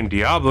bear named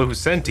Diablo who's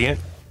sentient,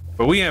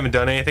 but we haven't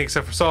done anything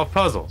except for solve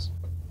puzzles.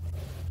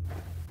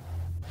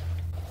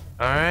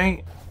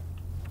 Alright?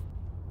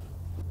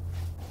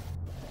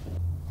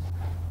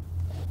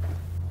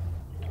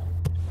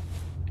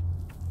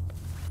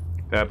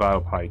 That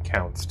bottle probably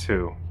counts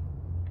too.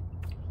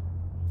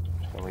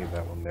 I'll leave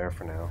that one there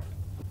for now.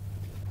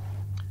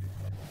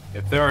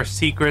 If there are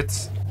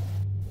secrets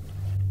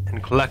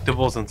and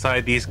collectibles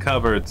inside these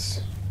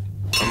cupboards,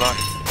 I'm not...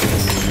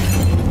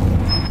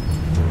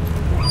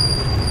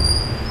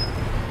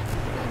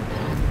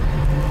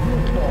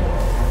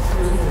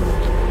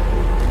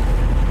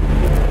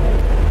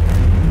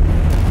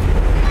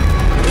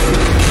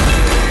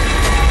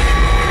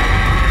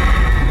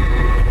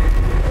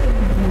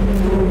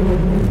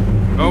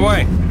 Go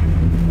away!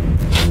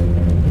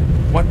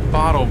 What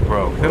bottle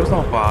broke? There was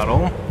no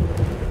bottle.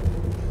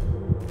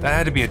 That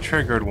had to be a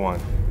triggered one.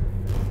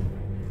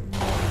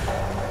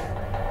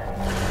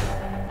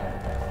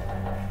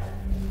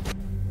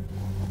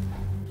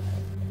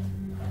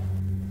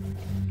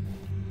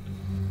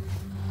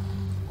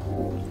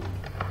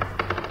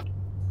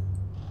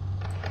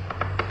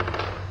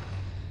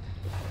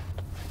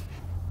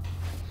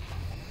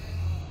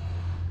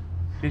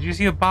 Did you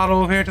see a bottle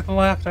over here to the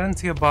left? I didn't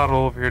see a bottle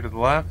over here to the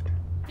left.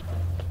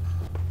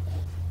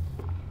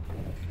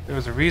 There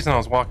was a reason I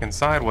was walking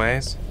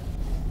sideways.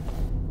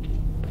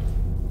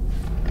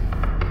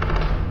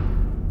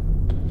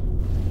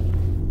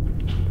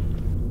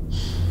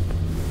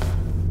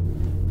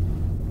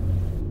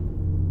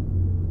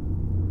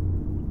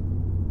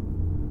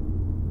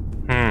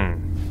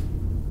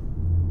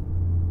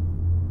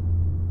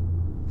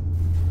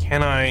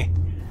 Can I...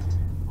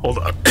 Hold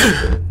on.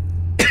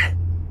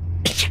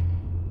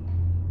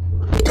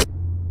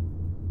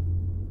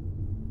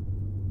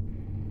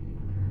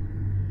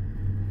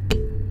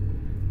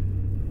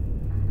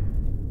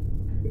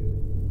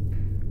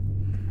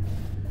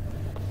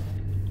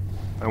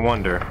 I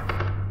wonder,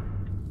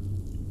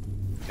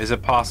 is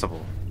it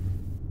possible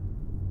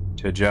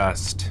to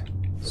just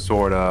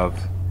sort of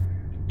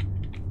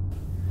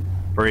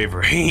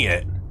bravery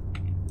it?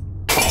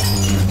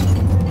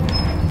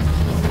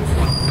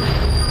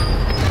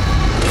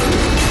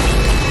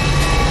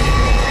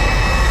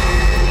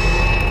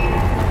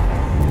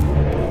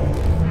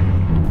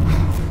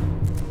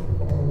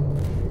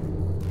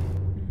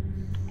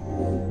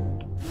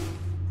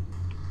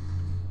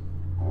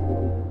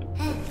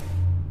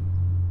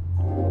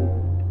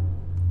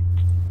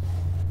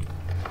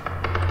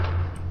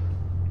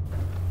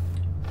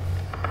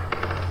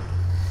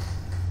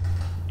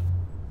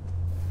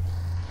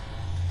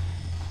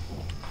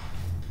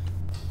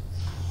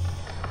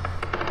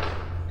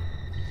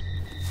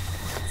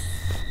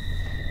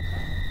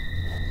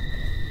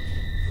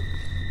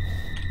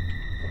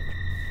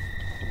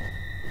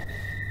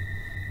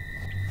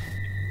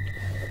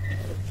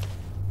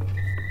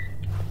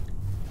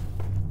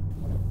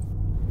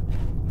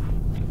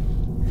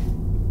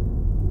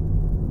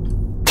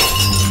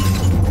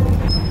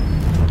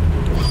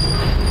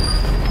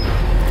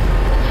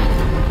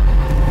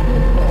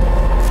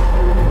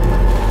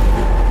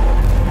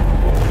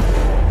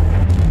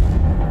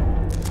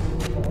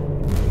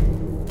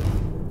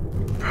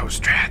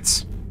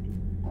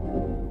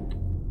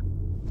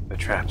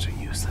 Traps are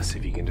useless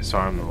if you can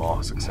disarm them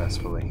all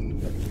successfully.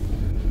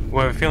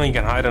 Well, I have a feeling you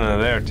can hide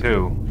under there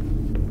too,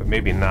 but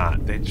maybe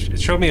not. It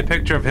showed me a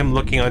picture of him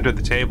looking under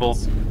the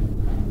tables, so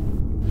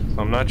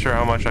I'm not sure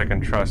how much I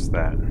can trust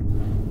that.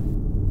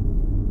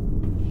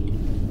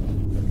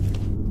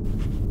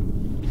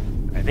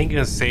 I think it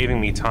is saving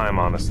me time,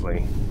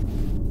 honestly,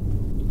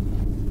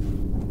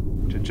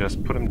 to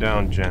just put him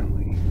down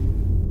gently.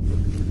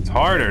 It's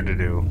harder to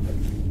do,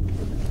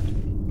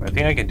 but I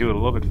think I can do it a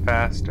little bit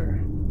faster.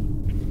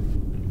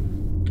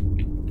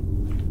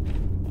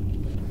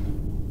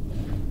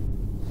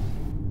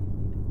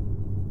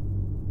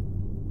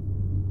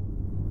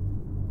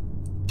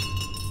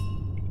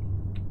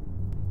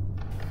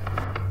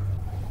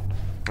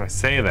 I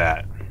say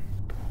that.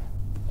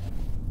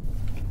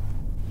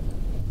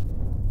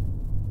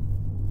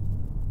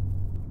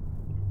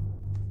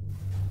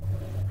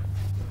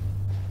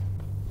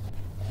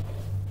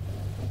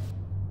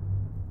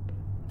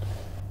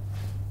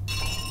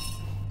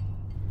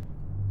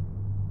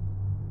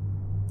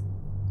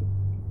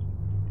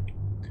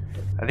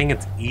 I think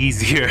it's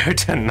easier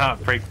to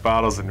not break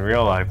bottles in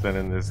real life than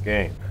in this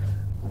game.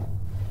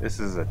 This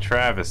is a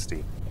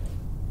travesty.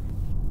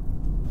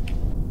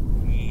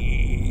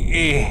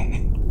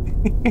 In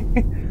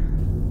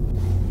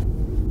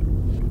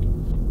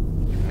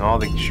all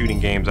the shooting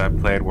games I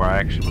played where I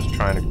actually was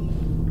trying to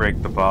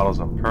break the bottles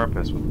on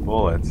purpose with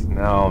bullets,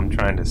 now I'm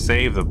trying to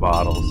save the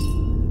bottles.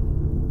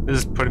 This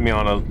is putting me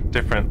on a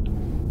different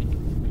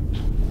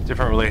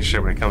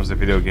relationship when it comes to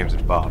video games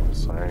and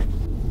bottles, alright?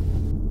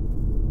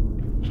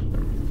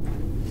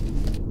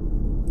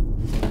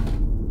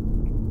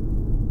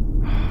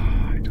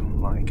 I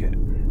don't like it.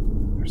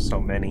 There's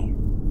so many.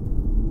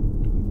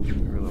 I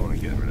really want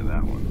to get rid of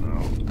that one,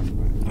 though.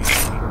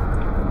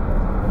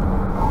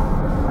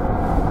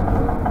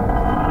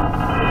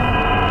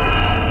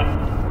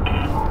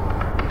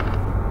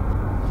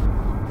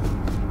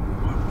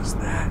 What was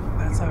that?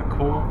 That's not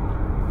cool.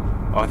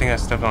 Oh, I think I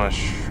stepped on a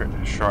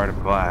shard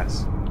of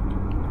glass.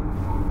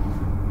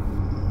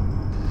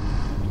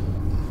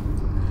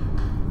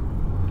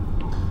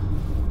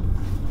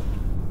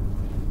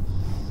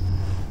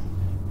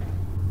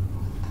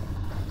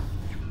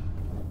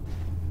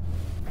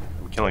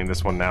 Killing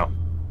this one now.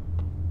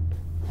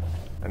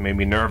 That made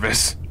me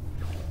nervous.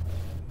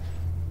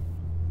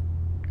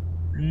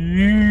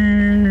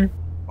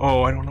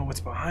 Oh, I don't know what's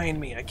behind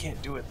me. I can't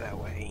do it that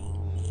way.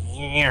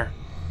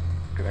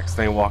 Could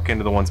accidentally walk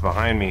into the ones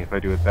behind me if I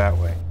do it that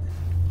way.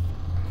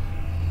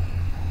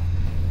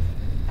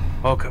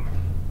 Welcome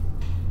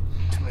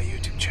to my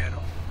YouTube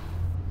channel,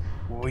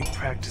 where we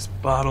practice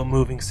bottle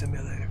moving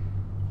simulator.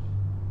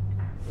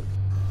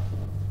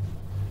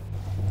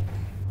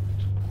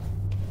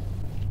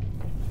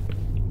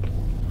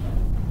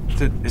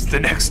 It's the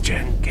next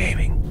gen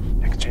gaming.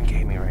 Next gen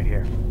gaming right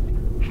here.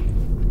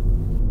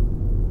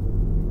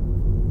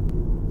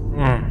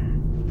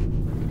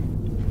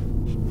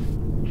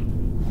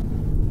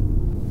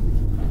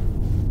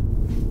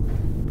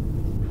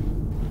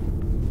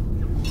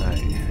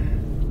 Right.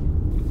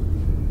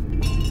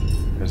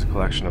 There's a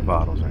collection of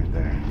bottles right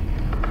there.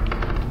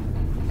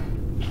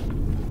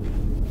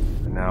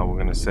 And now we're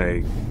gonna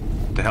say,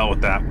 to hell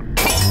with that one.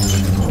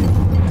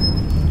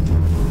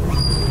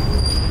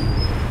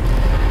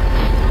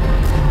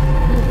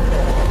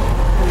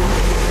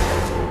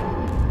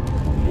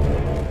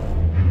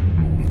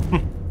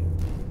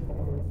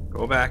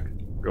 Go back.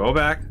 Go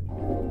back.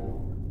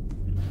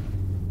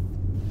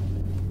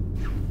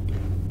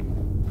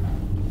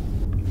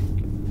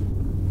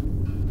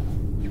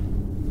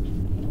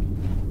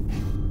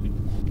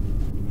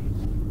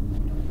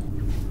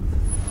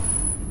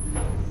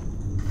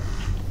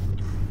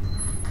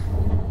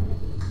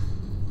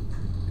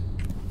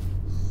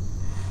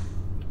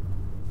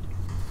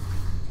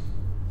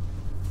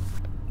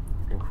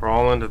 You can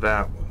crawl into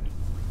that one.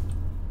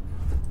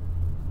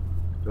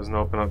 Doesn't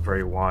open up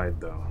very wide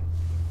though.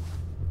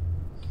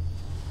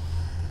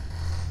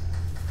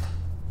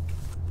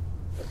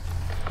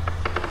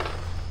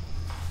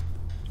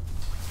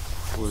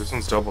 Ooh, this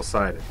one's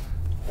double-sided.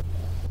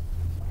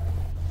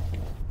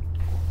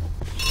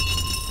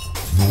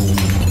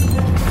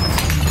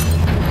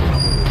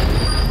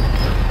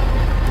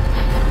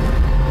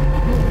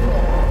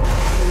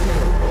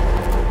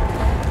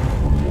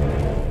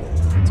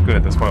 It's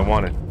good, that's what I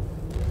wanted.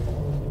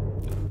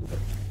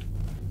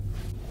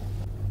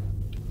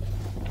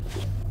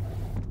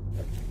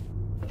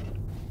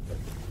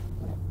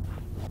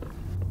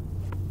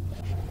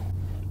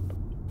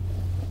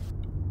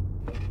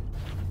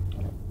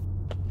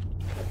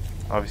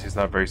 Obviously, it's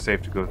not very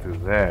safe to go through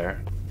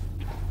there.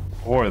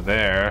 Or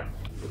there.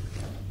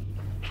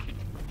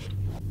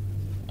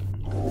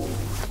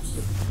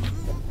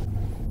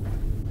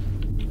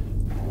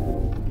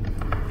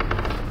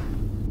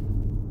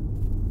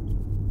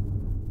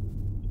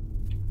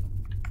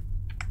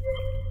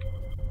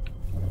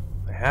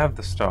 I have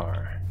the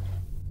star.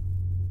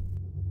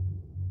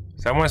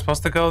 Is that where I'm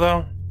supposed to go,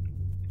 though?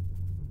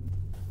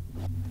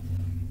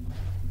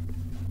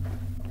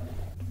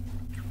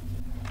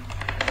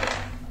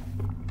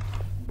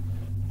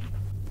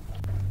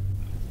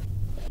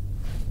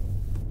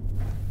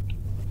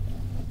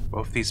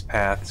 Both these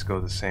paths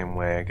go the same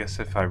way. I guess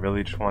if I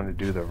really just wanted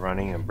to do the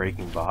running and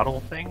breaking bottle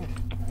thing,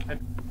 I'd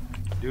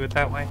do it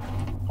that way.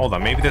 Hold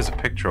on, maybe there's a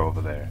picture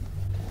over there.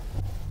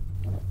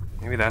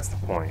 Maybe that's the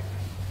point.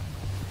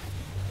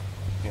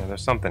 Yeah,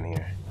 there's something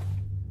here.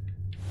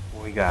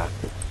 What we got?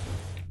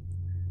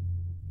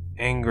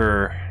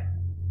 Anger.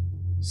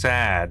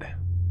 Sad.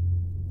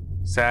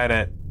 Sad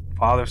at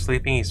father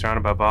sleeping. He's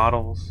surrounded by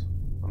bottles.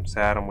 I'm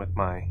sad I'm with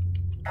my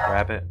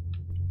rabbit.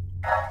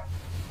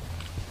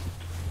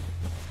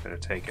 Better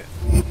take it.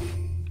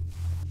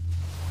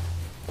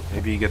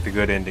 Maybe you get the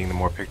good ending the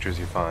more pictures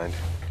you find.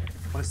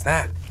 What is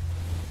that?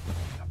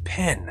 A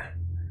pin.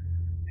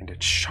 And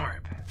it's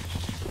sharp.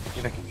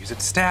 Maybe I can use it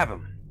to stab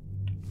him.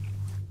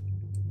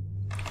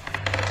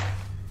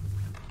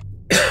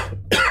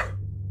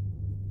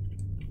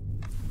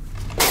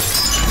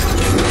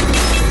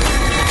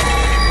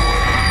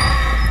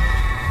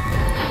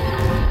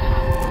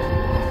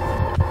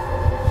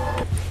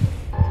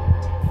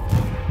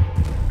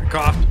 I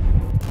coughed.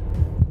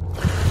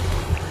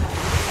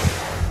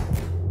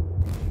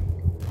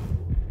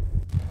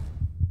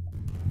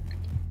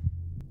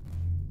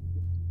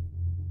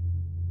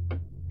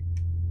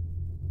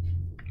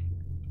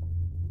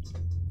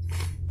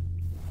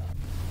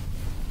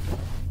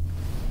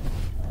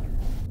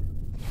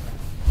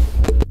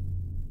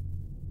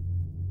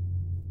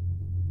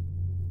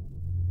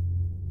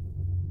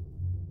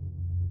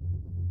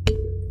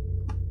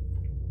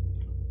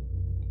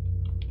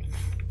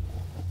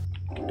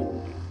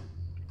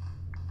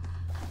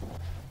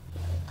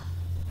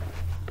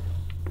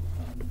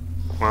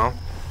 Well,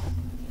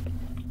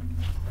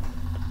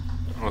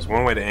 that was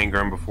one way to anger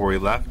him before he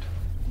left.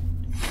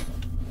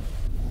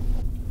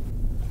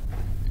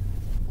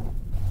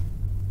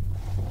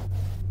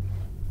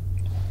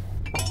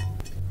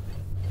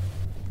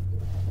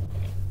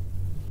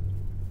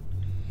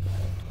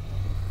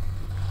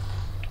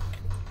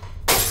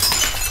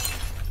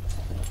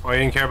 Oh, you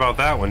didn't care about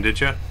that one, did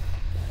you?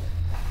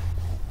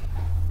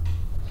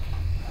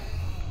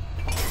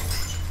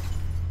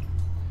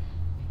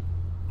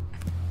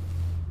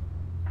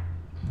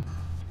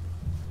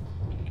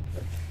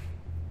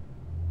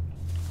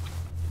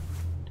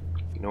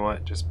 You know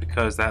what? Just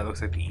because that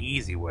looks like the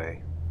easy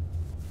way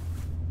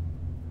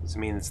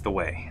doesn't mean it's the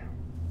way.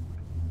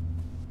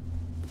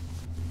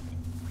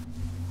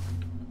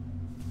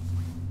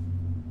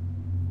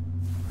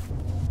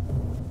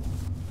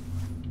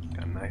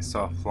 Got a nice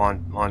soft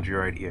laundry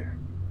right here.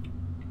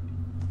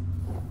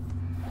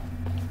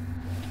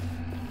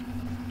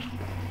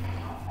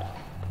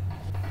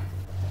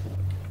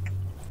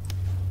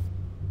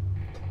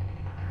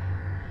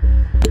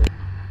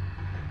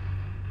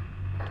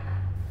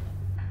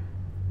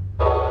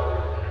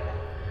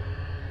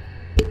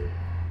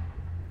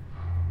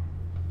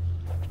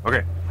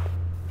 Okay.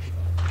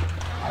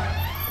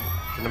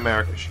 An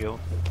America shield.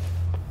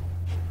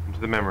 Into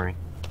the memory.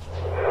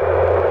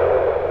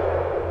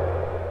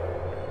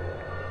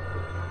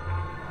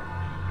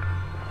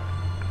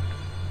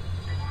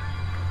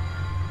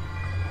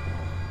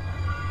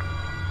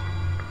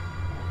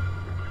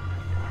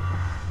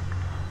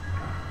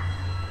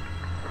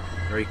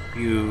 Very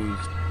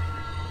confused.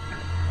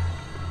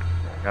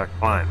 Gotta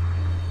climb.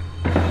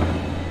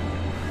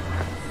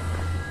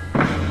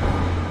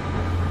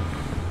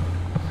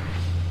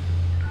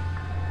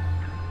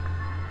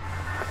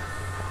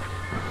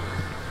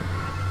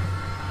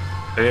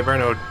 Ever?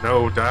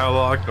 No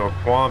dialogue, no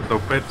qualms, no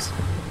quips,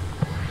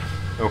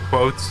 no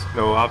quotes,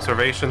 no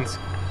observations.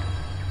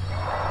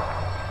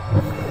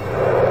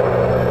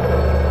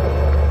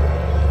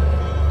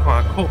 Oh,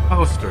 a cool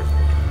poster.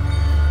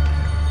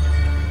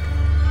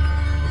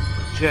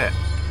 Legit.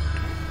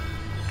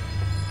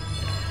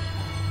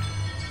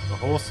 The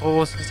whole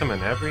solar system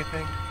and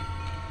everything.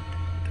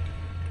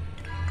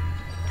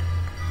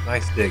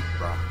 Nice dig,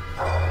 bro.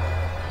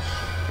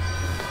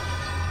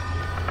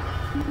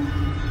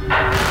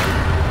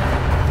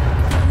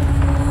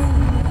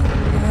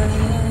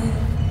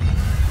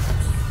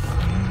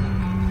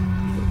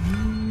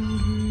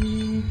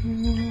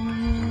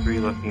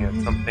 Looking at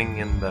something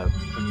in the...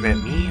 looking at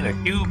me in a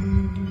cube?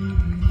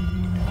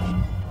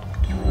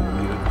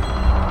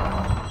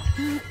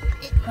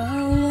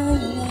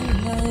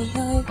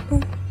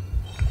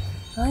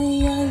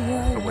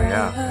 The way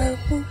out there.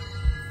 What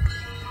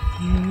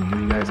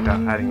you guys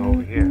got hiding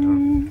over here, huh?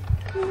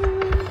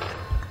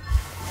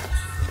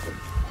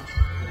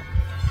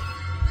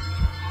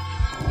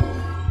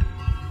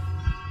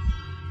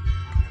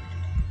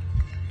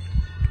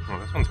 Oh,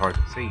 this one's hard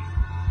to see.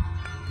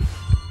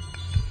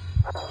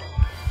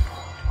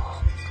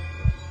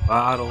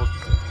 Bottles,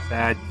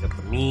 sad, you got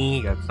the me,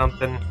 you got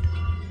something.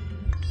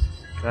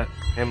 Is that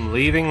him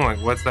leaving? Like,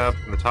 what's that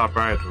in the top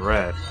right of the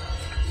red?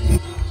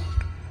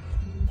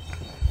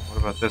 What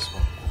about this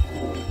one?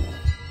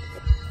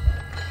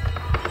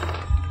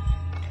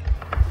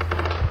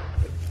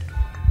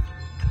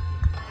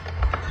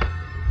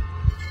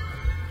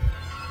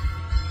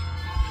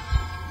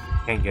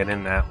 Can't get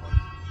in that one.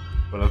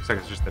 But it looks like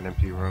it's just an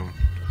empty room.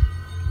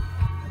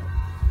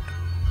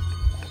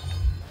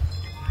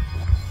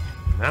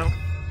 No?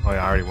 Oh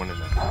yeah, I already went in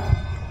that.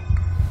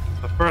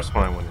 It's the first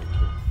one I went into.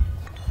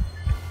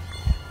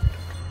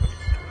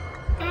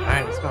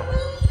 Alright, let's go.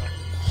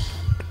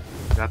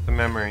 Got the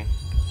memory.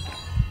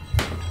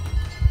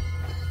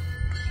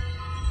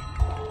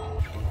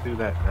 We'll do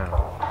that now.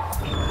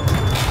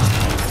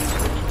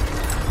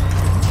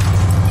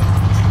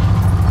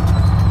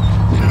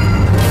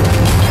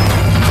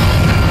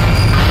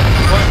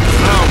 What?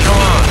 No, come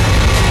on!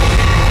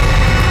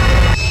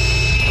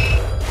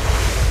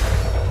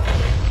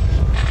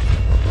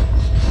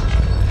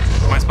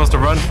 Am I supposed to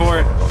run for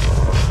it?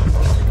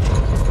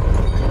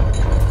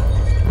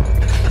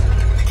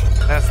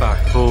 That's not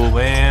cool,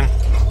 man.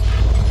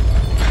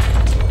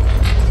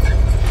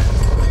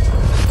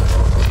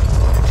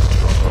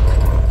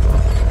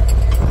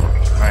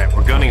 Alright,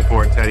 we're gunning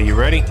for it, Teddy. You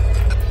ready?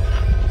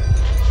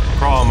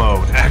 Crawl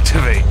mode,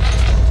 activate.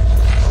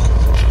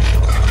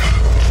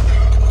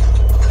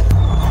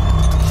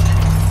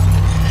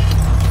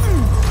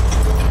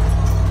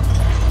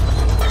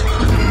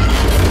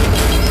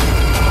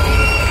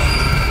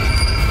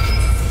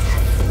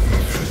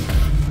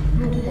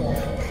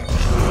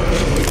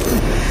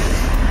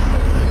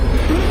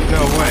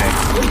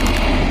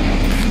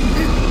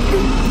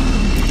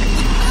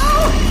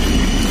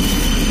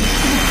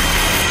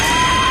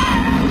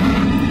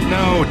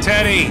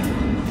 Teddy!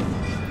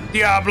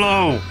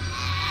 Diablo!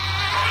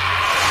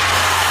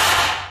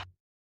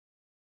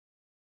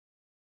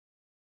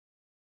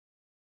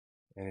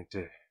 And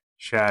into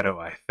shadow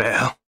I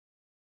fell.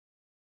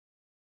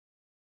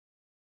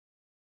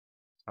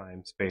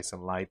 time, space,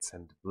 and lights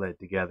and bled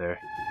together,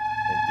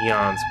 and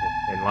eons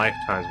and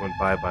lifetimes went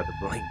by the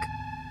blink.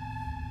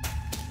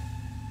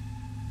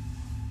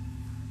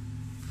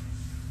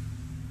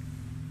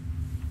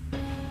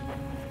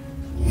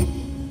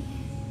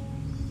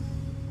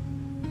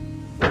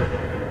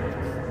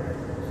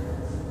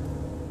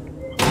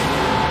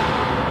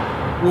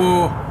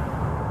 Whoa!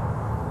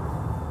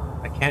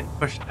 I can't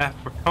push F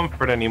for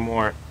comfort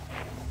anymore.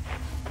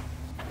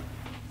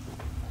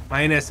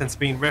 My innocence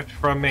being ripped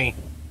from me.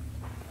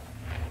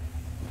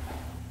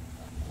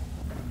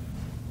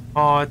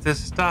 Oh, it's a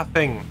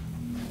stuffing.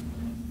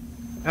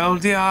 El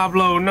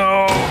Diablo,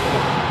 no!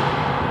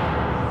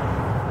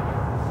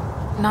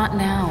 Not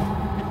now.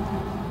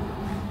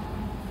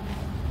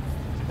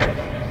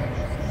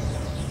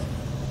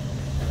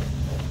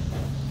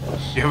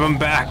 Give him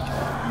back,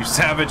 you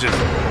savages.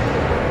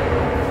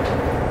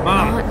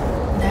 Mom! Not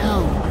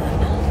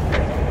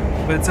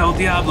now. But it's El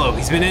Diablo,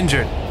 he's been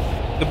injured.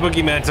 The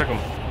boogeyman took him.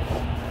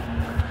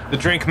 The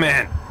drink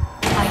man.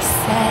 I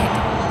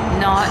said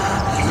not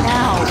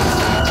now.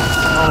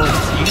 Oh,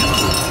 it's you.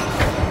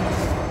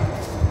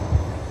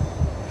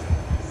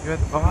 You're at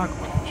the Bog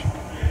Lodge.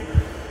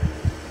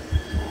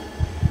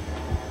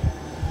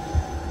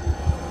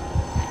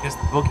 I guess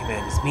the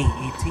boogeyman is me,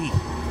 E.T.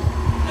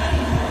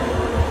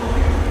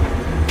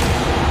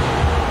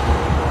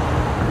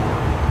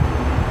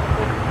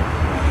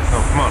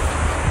 Oh, come on.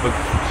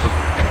 Boogie,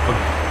 boogie,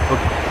 boogie,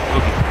 boogie,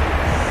 boogie.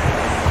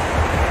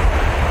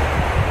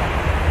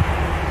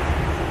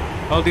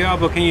 El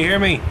Diablo, can you hear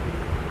me?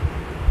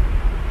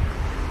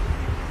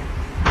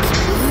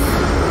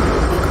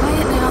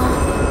 Quiet now.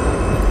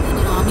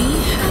 Mommy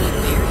had a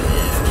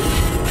period.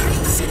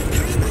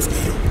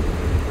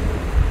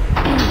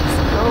 Please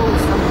go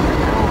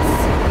somewhere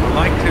else. I'd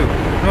like to.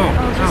 No,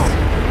 no.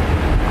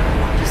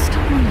 Just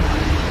tell me.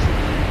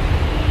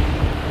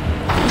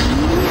 You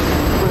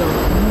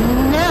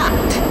will not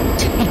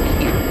take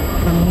you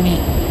from me.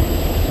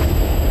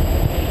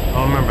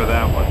 I'll remember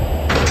that one.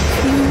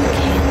 You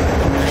can't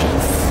be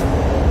nice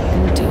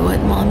and do what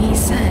Mommy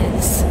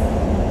says.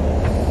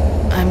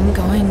 I'm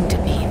going to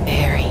be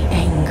very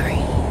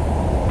angry.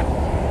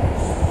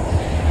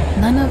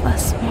 None of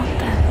us want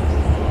that.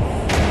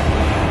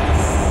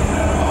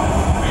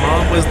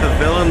 Mom was the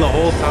villain the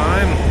whole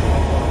time?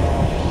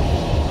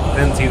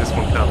 Didn't see this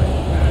one coming.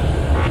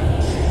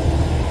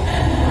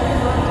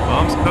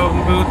 Mom's coat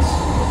and boots?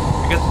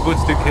 I guess the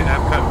boots do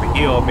have kind of a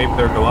heel. Maybe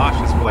they're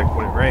galoshes for like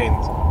when it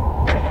rains.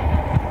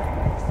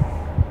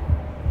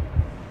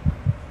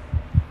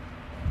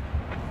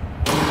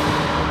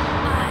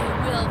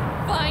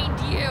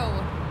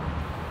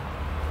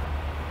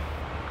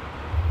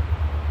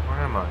 Where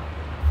am I?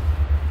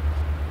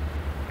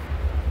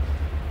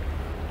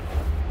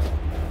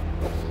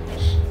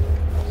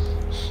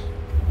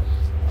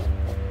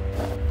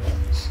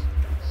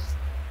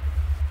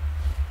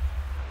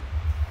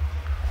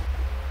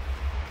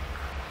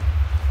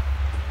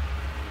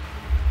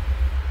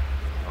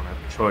 I don't have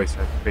a choice. I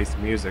have to face the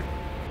music.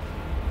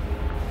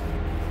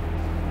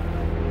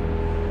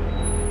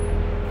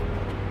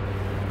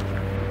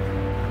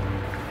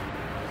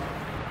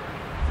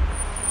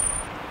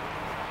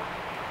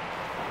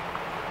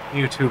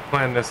 You two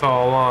planned this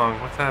all along.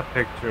 What's that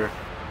picture?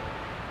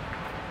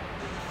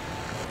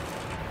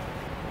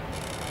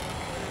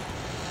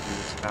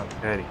 It's about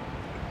Teddy.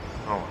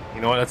 Oh,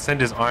 you know what? Let's send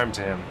his arm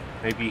to him.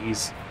 Maybe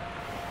he's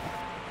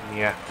in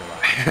the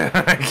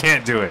afterlife. I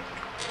can't do it.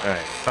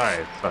 Alright,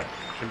 sorry.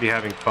 Should be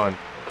having fun.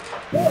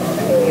 I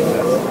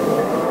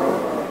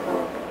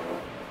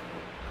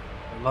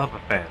love a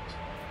fan.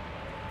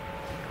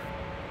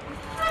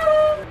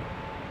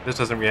 This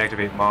doesn't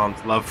reactivate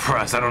Mom's love for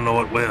us. I don't know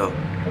what will.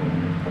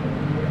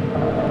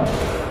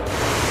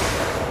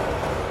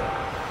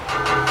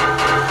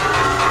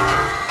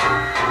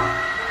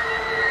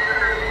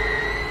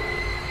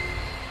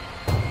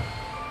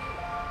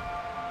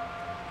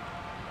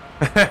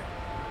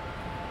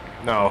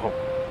 No.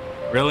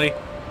 Really?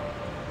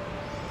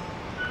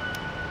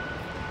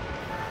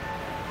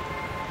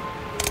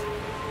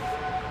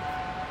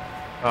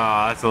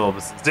 Ah, that's a little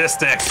bit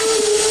sadistic.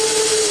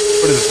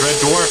 What is this, Red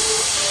Dwarf?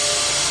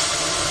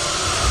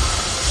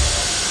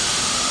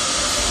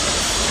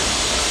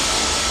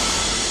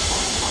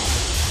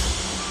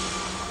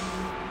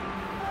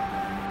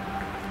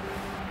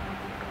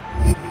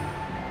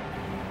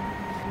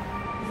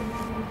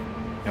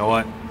 You know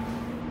what?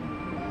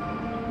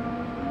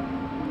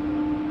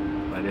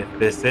 But if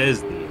this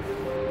is the end,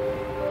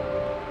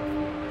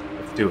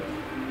 let's do it.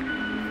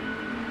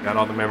 Got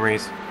all the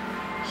memories.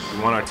 We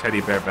want our teddy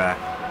bear back.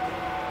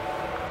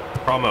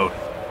 Crawl mode.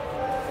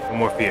 No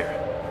more fear.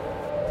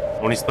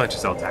 Only splinter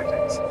cell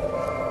tactics.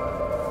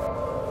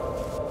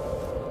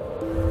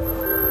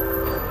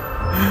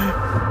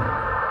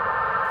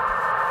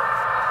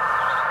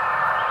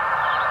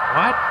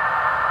 What?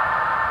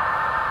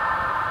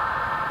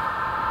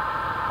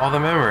 All the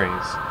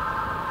memories.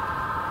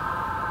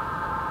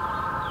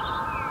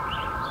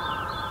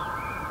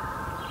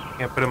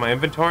 Can't put in my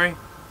inventory?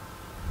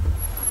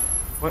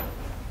 What?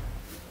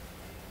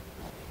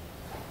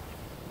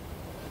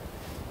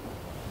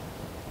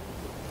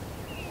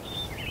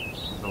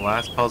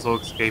 last puzzle,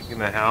 escaping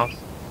the house.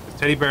 Is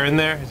Teddy Bear in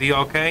there? Is he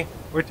okay?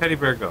 Where'd Teddy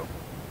Bear go?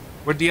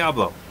 Where'd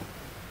Diablo?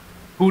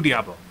 Who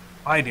Diablo?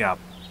 Why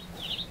Diablo?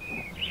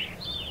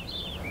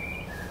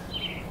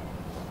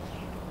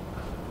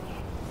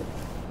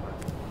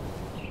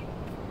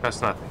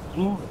 That's nothing.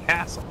 Ooh, a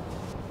castle.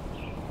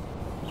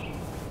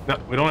 No,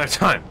 we don't have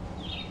time.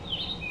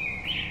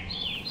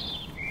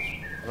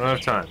 We don't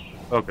have time.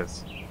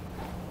 Focus.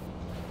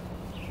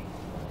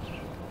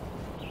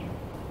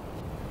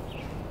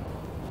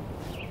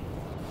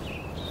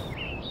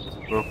 There's a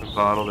broken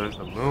bottle. There's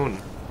the moon.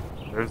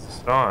 There's the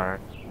star.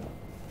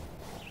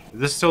 Is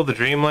this still the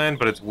dreamland,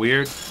 but it's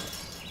weird?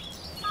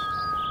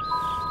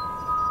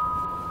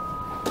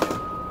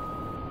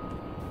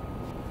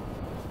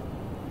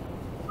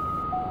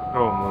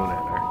 Throw a moon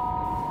at her.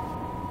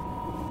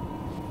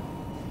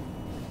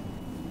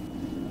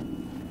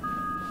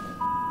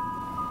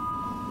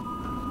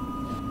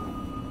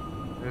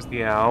 There's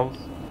the owls.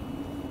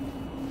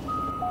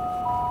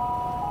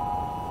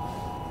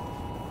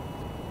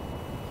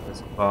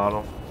 There's a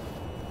bottle.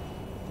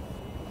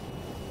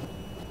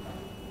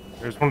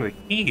 There's one of the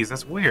keys.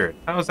 That's weird.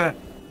 How is that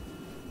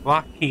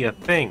lock key a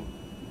thing?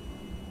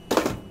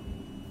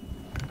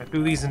 I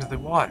threw these into the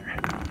water.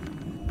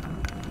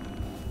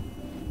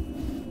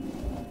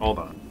 Hold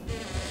on.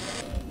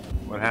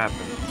 What happened?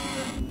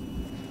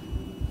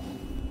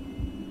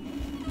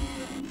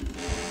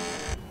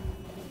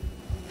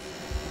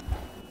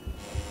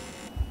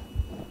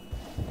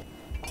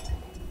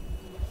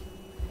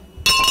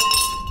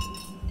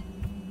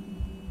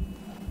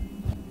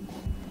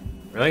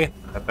 Really?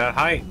 At that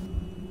height?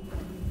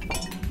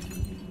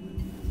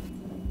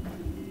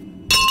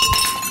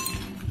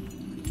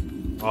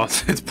 Oh,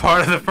 it's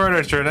part of the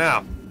furniture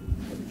now.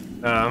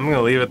 I'm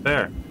gonna leave it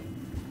there.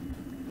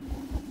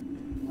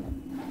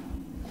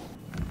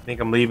 I think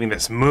I'm leaving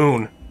this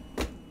moon.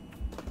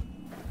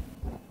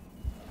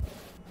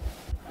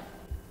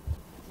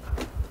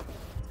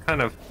 It's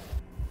kind of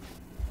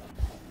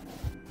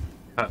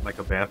cut like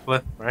a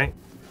pamphlet, right?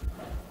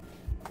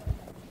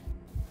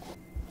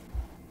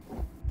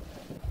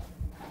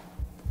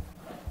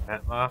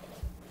 That lock.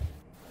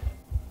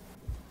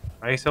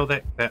 I saw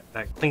that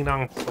clean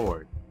on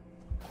sword.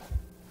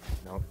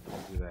 Nope,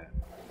 don't do that.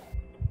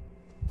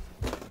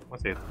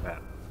 Let's see if it's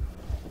bad.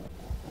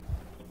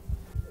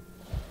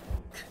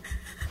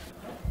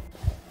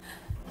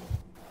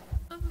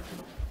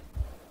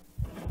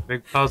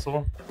 Big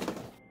puzzle.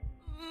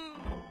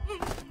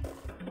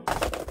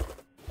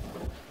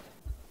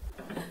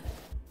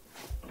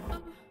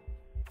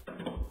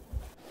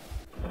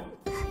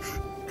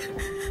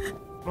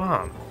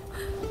 Mom.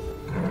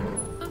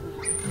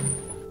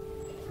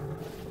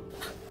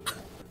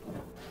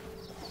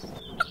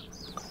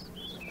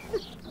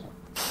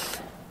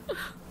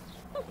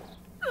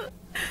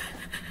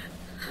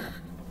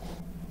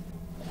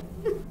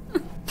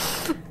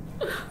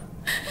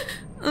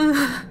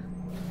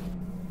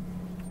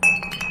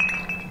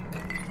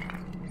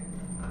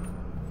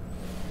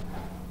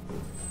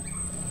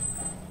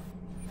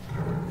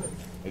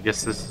 I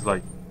guess this is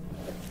like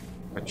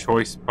a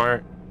choice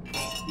part.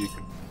 You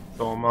can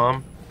tell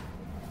Mom,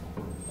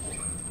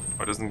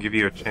 or it doesn't give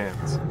you a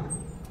chance.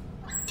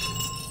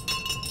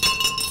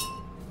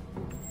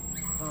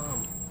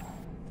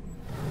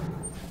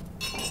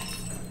 You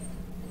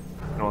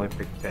can only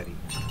pick Teddy.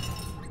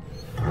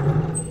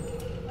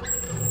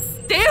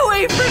 Stay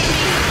away from me!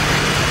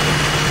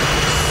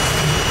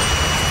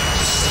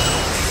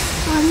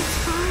 I'm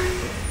sorry.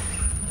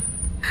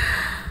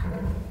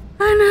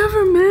 I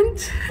never meant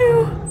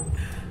to.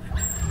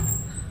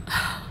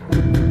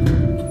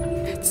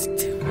 It's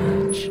too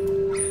much.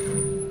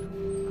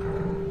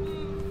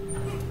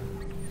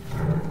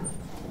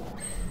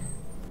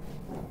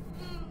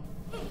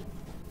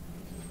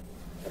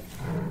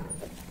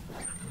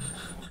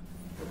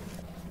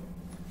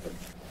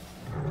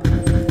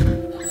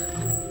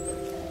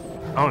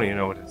 I don't even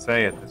know what to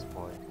say at this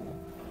point.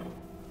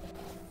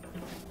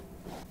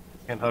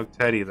 Can't hug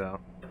Teddy though.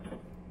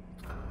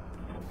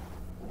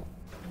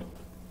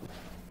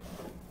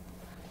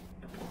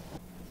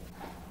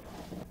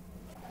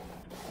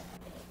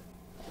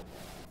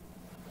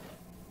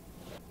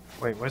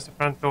 Wait, where's the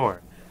front door?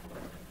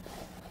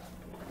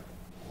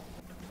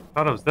 I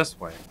thought it was this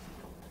way.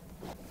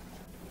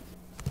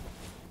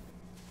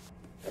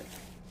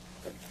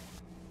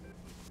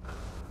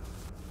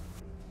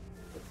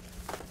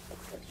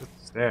 It's just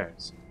the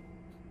stairs.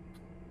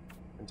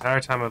 The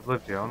entire time I've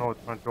lived here, I don't know what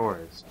the front door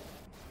is.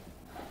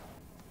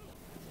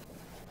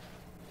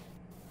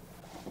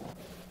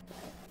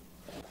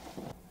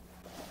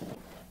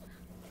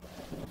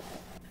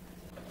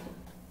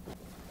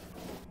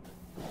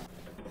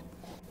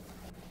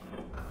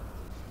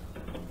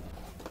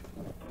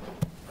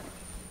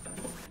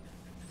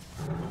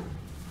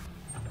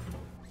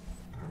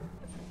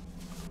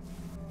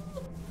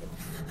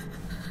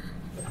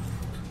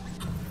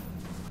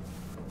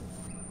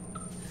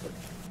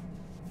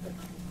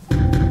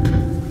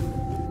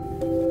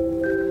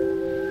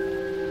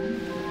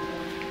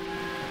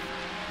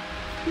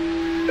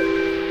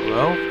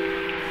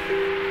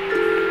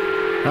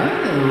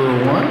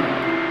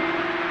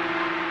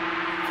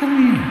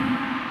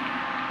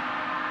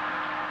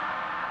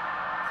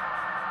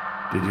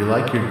 Did you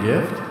like your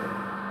gift?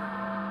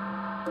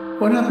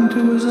 What happened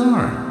to his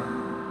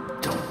arm?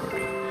 Don't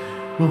worry.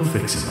 We'll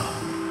fix him up.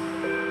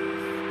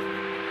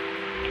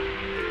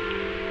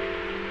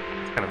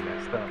 It's kind of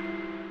messed up.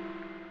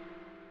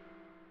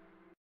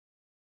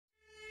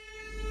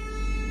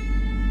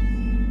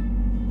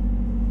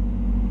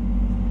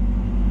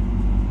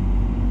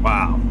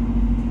 Wow.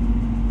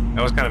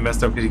 That was kind of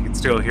messed up because you could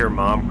still hear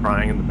Mom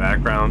crying in the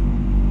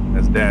background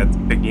as Dad's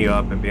picking you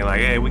up and being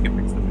like, hey, we can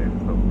fix the thing.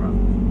 It's no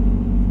problem.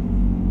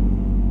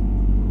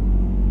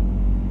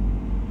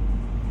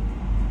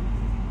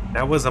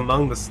 That was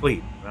Among the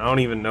Sleep. I don't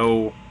even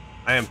know.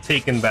 I am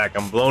taken back.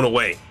 I'm blown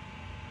away.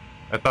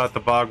 I thought the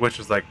Bog Witch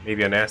was like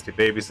maybe a nasty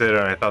babysitter,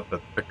 and I thought that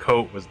the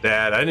coat was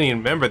Dad. I didn't even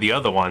remember the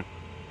other one.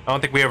 I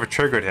don't think we ever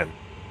triggered him.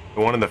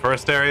 The one in the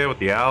first area with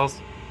the owls.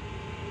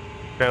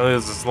 Apparently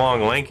there's this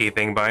long, lanky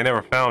thing, but I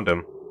never found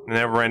him. I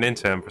never ran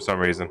into him for some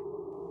reason.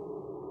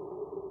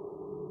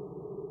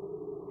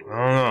 I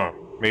don't know.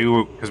 Maybe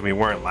because we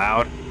weren't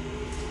loud.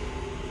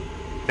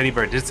 Teddy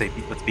Bear did say,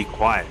 let's be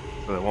quiet,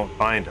 so they won't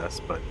find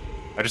us, but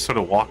I just sort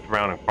of walked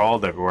around and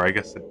crawled everywhere. I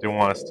guess it didn't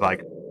want us to,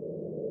 like,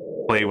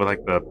 play with,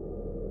 like, the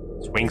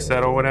swing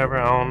set or whatever.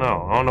 I don't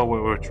know. I don't know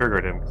what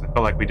triggered him, because I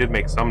felt like we did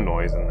make some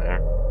noise in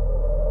there.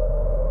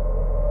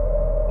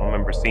 I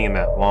remember seeing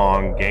that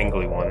long,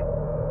 gangly one.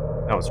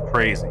 That was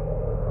crazy.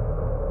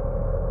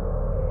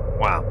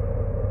 Wow.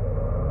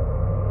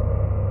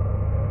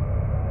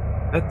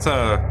 That's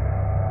a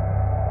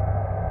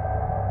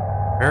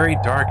very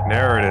dark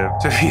narrative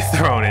to be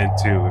thrown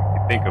into if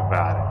you think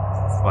about it.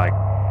 It's like,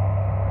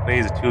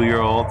 plays a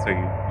 2-year-old, so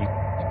you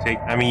take,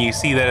 I mean, you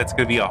see that it's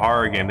going to be a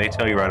horror game. They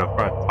tell you right up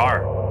front, it's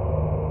hard.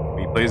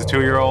 He plays a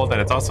 2-year-old,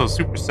 and it's also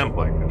super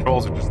simple. Like,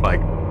 controls are just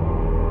like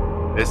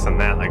this and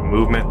that, like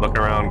movement, look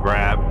around,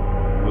 grab,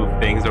 move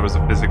things. There was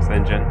a physics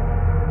engine.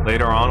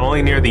 Later on,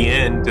 only near the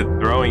end, did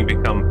throwing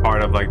become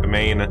part of like the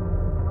main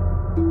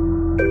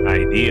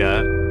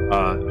idea.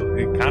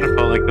 It kind of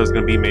felt like it was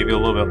going to be maybe a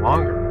little bit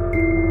longer.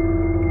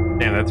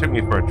 Damn, that took me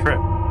for a trip.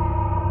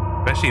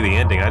 Especially the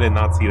ending. I did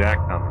not see that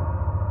coming.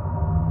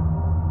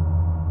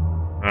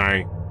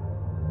 Alright.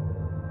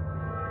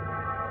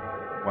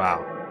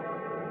 Wow.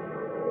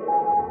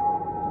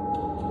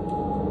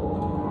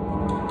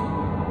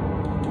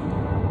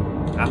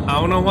 I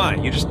don't know why.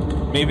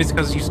 Maybe it's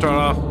because you start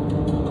off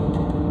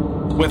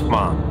with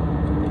Mom.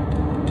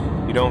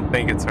 You don't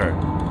think it's her,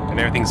 and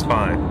everything's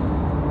fine.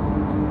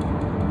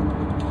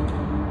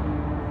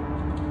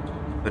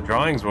 The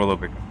drawings were a little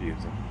bit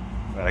confusing,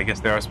 but I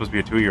guess they are supposed to be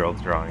a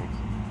 2-year-old's drawings.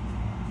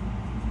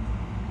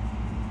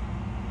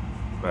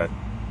 But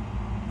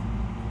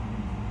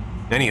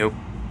anywho,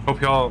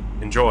 hope y'all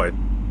enjoyed,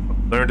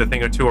 learned a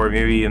thing or two, or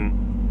maybe even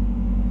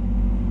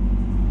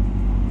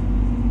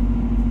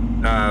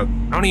I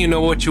don't even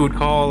know what you would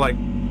call like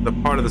the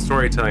part of the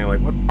storytelling.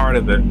 Like, what part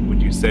of it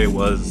would you say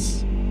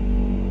was,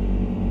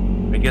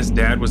 I guess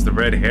Dad was the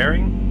red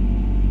herring?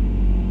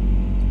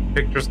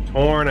 Picture's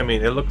torn. I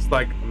mean, it looks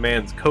like a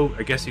man's coat.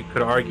 I guess you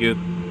could argue the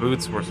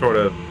boots were sort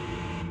of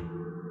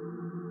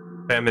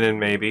feminine,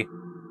 maybe.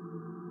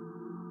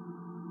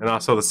 And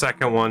also the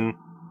second one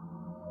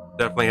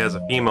definitely has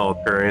a female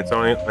appearance.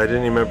 I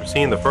didn't even remember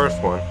seeing the first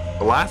one.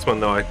 The last one,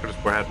 though, I could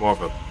have had more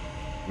of a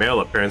male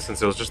appearance,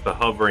 since it was just the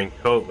hovering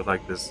coat with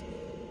like this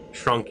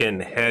shrunken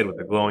head with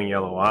the glowing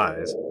yellow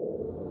eyes.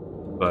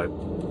 But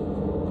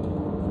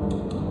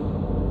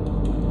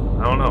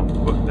I don't know.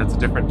 That's a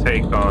different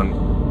take on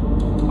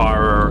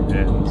horror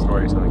and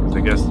storytelling, because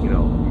I guess, you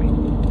know, I mean,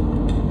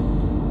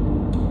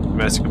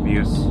 domestic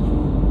abuse,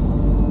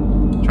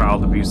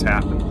 child abuse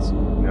happens,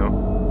 you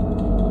know.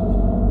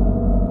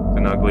 It's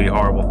an ugly,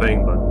 horrible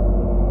thing, but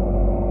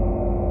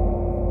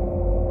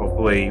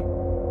hopefully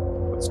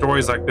with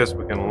stories like this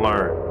we can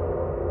learn.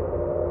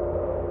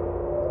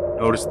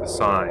 Notice the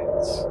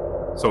signs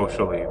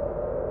socially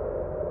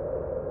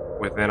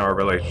within our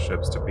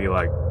relationships to be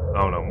like, I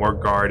don't know, more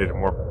guarded and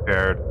more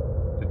prepared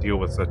to deal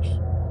with such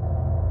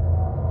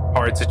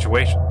hard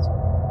situations.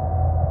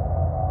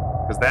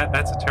 Because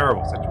that's a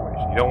terrible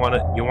situation. You don't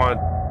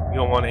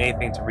want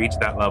anything to reach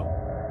that level.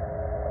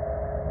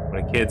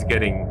 When a kid's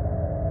getting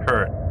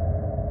hurt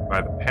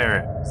by the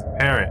parent, because the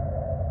parent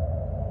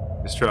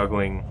is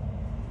struggling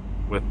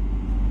with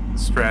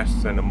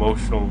stress and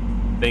emotional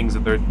things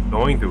that they're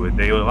going through in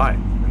daily life,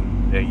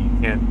 and you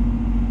can't,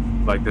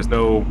 like, there's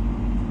no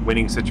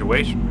winning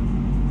situation.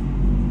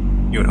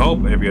 You would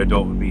hope every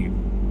adult would be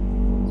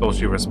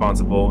socially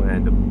responsible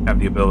and have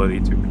the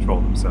ability to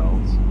control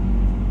themselves,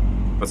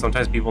 but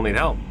sometimes people need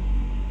help,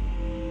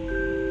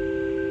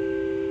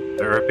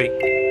 therapy,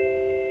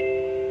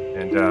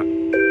 and I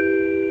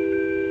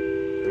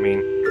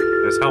mean,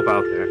 there's help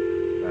out there.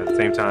 At the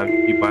same time,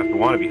 people have to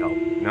want to be helped,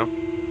 you know.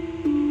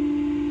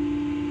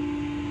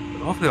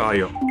 But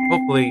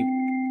hopefully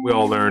we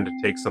all learn to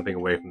take something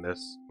away from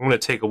this. I'm going to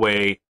take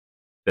away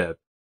the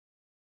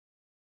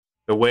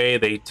way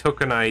they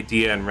took an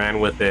idea and ran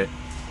with it,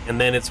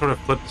 and then it sort of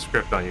flipped the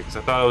script on you, because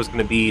I thought it was going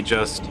to be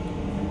just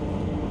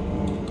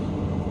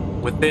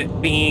with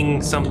it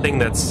being something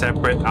that's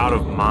separate out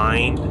of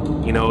mind,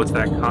 you know, it's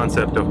that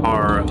concept of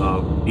horror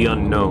of the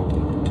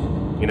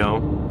unknown, you know?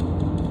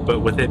 But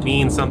with it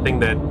being something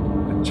that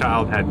the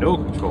child had no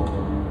control,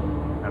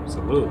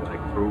 absolutely, like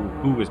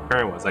who his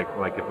parent was,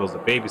 like if it was a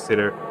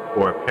babysitter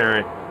or a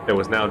parent that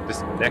was now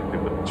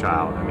disconnected with the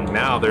child. I mean,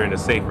 now they're in a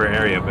safer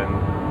area, but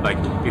like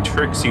it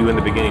tricks you in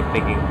the beginning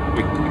thinking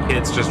the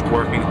kid's just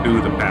working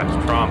through the past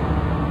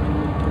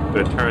trauma.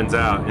 But it turns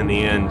out in the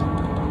end,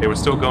 they were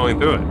still going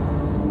through it.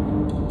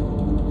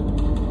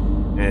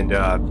 And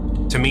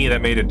to me,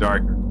 that made it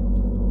darker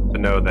to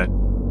know that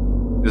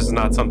this is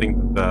not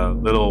something that the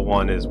little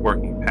one is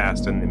working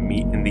past in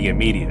the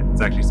immediate.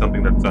 It's actually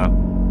something that's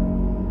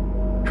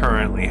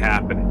currently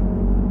happening.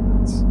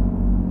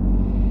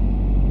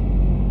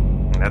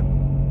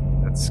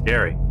 That's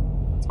scary.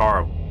 It's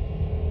horrible.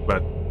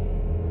 But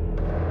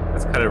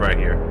let's cut it right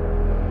here.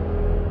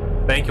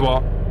 Thank you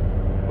all.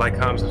 Like,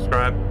 comment,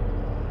 subscribe.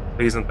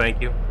 Please and thank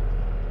you.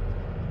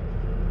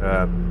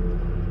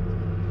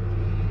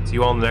 See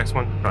you all in the next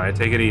one. Try to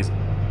take it easy.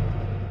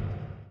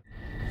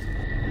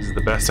 This is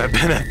the best I've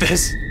been at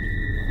this.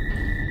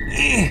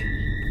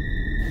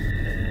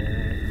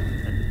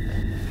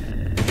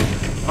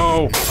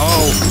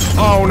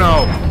 Oh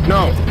no,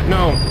 no,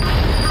 no.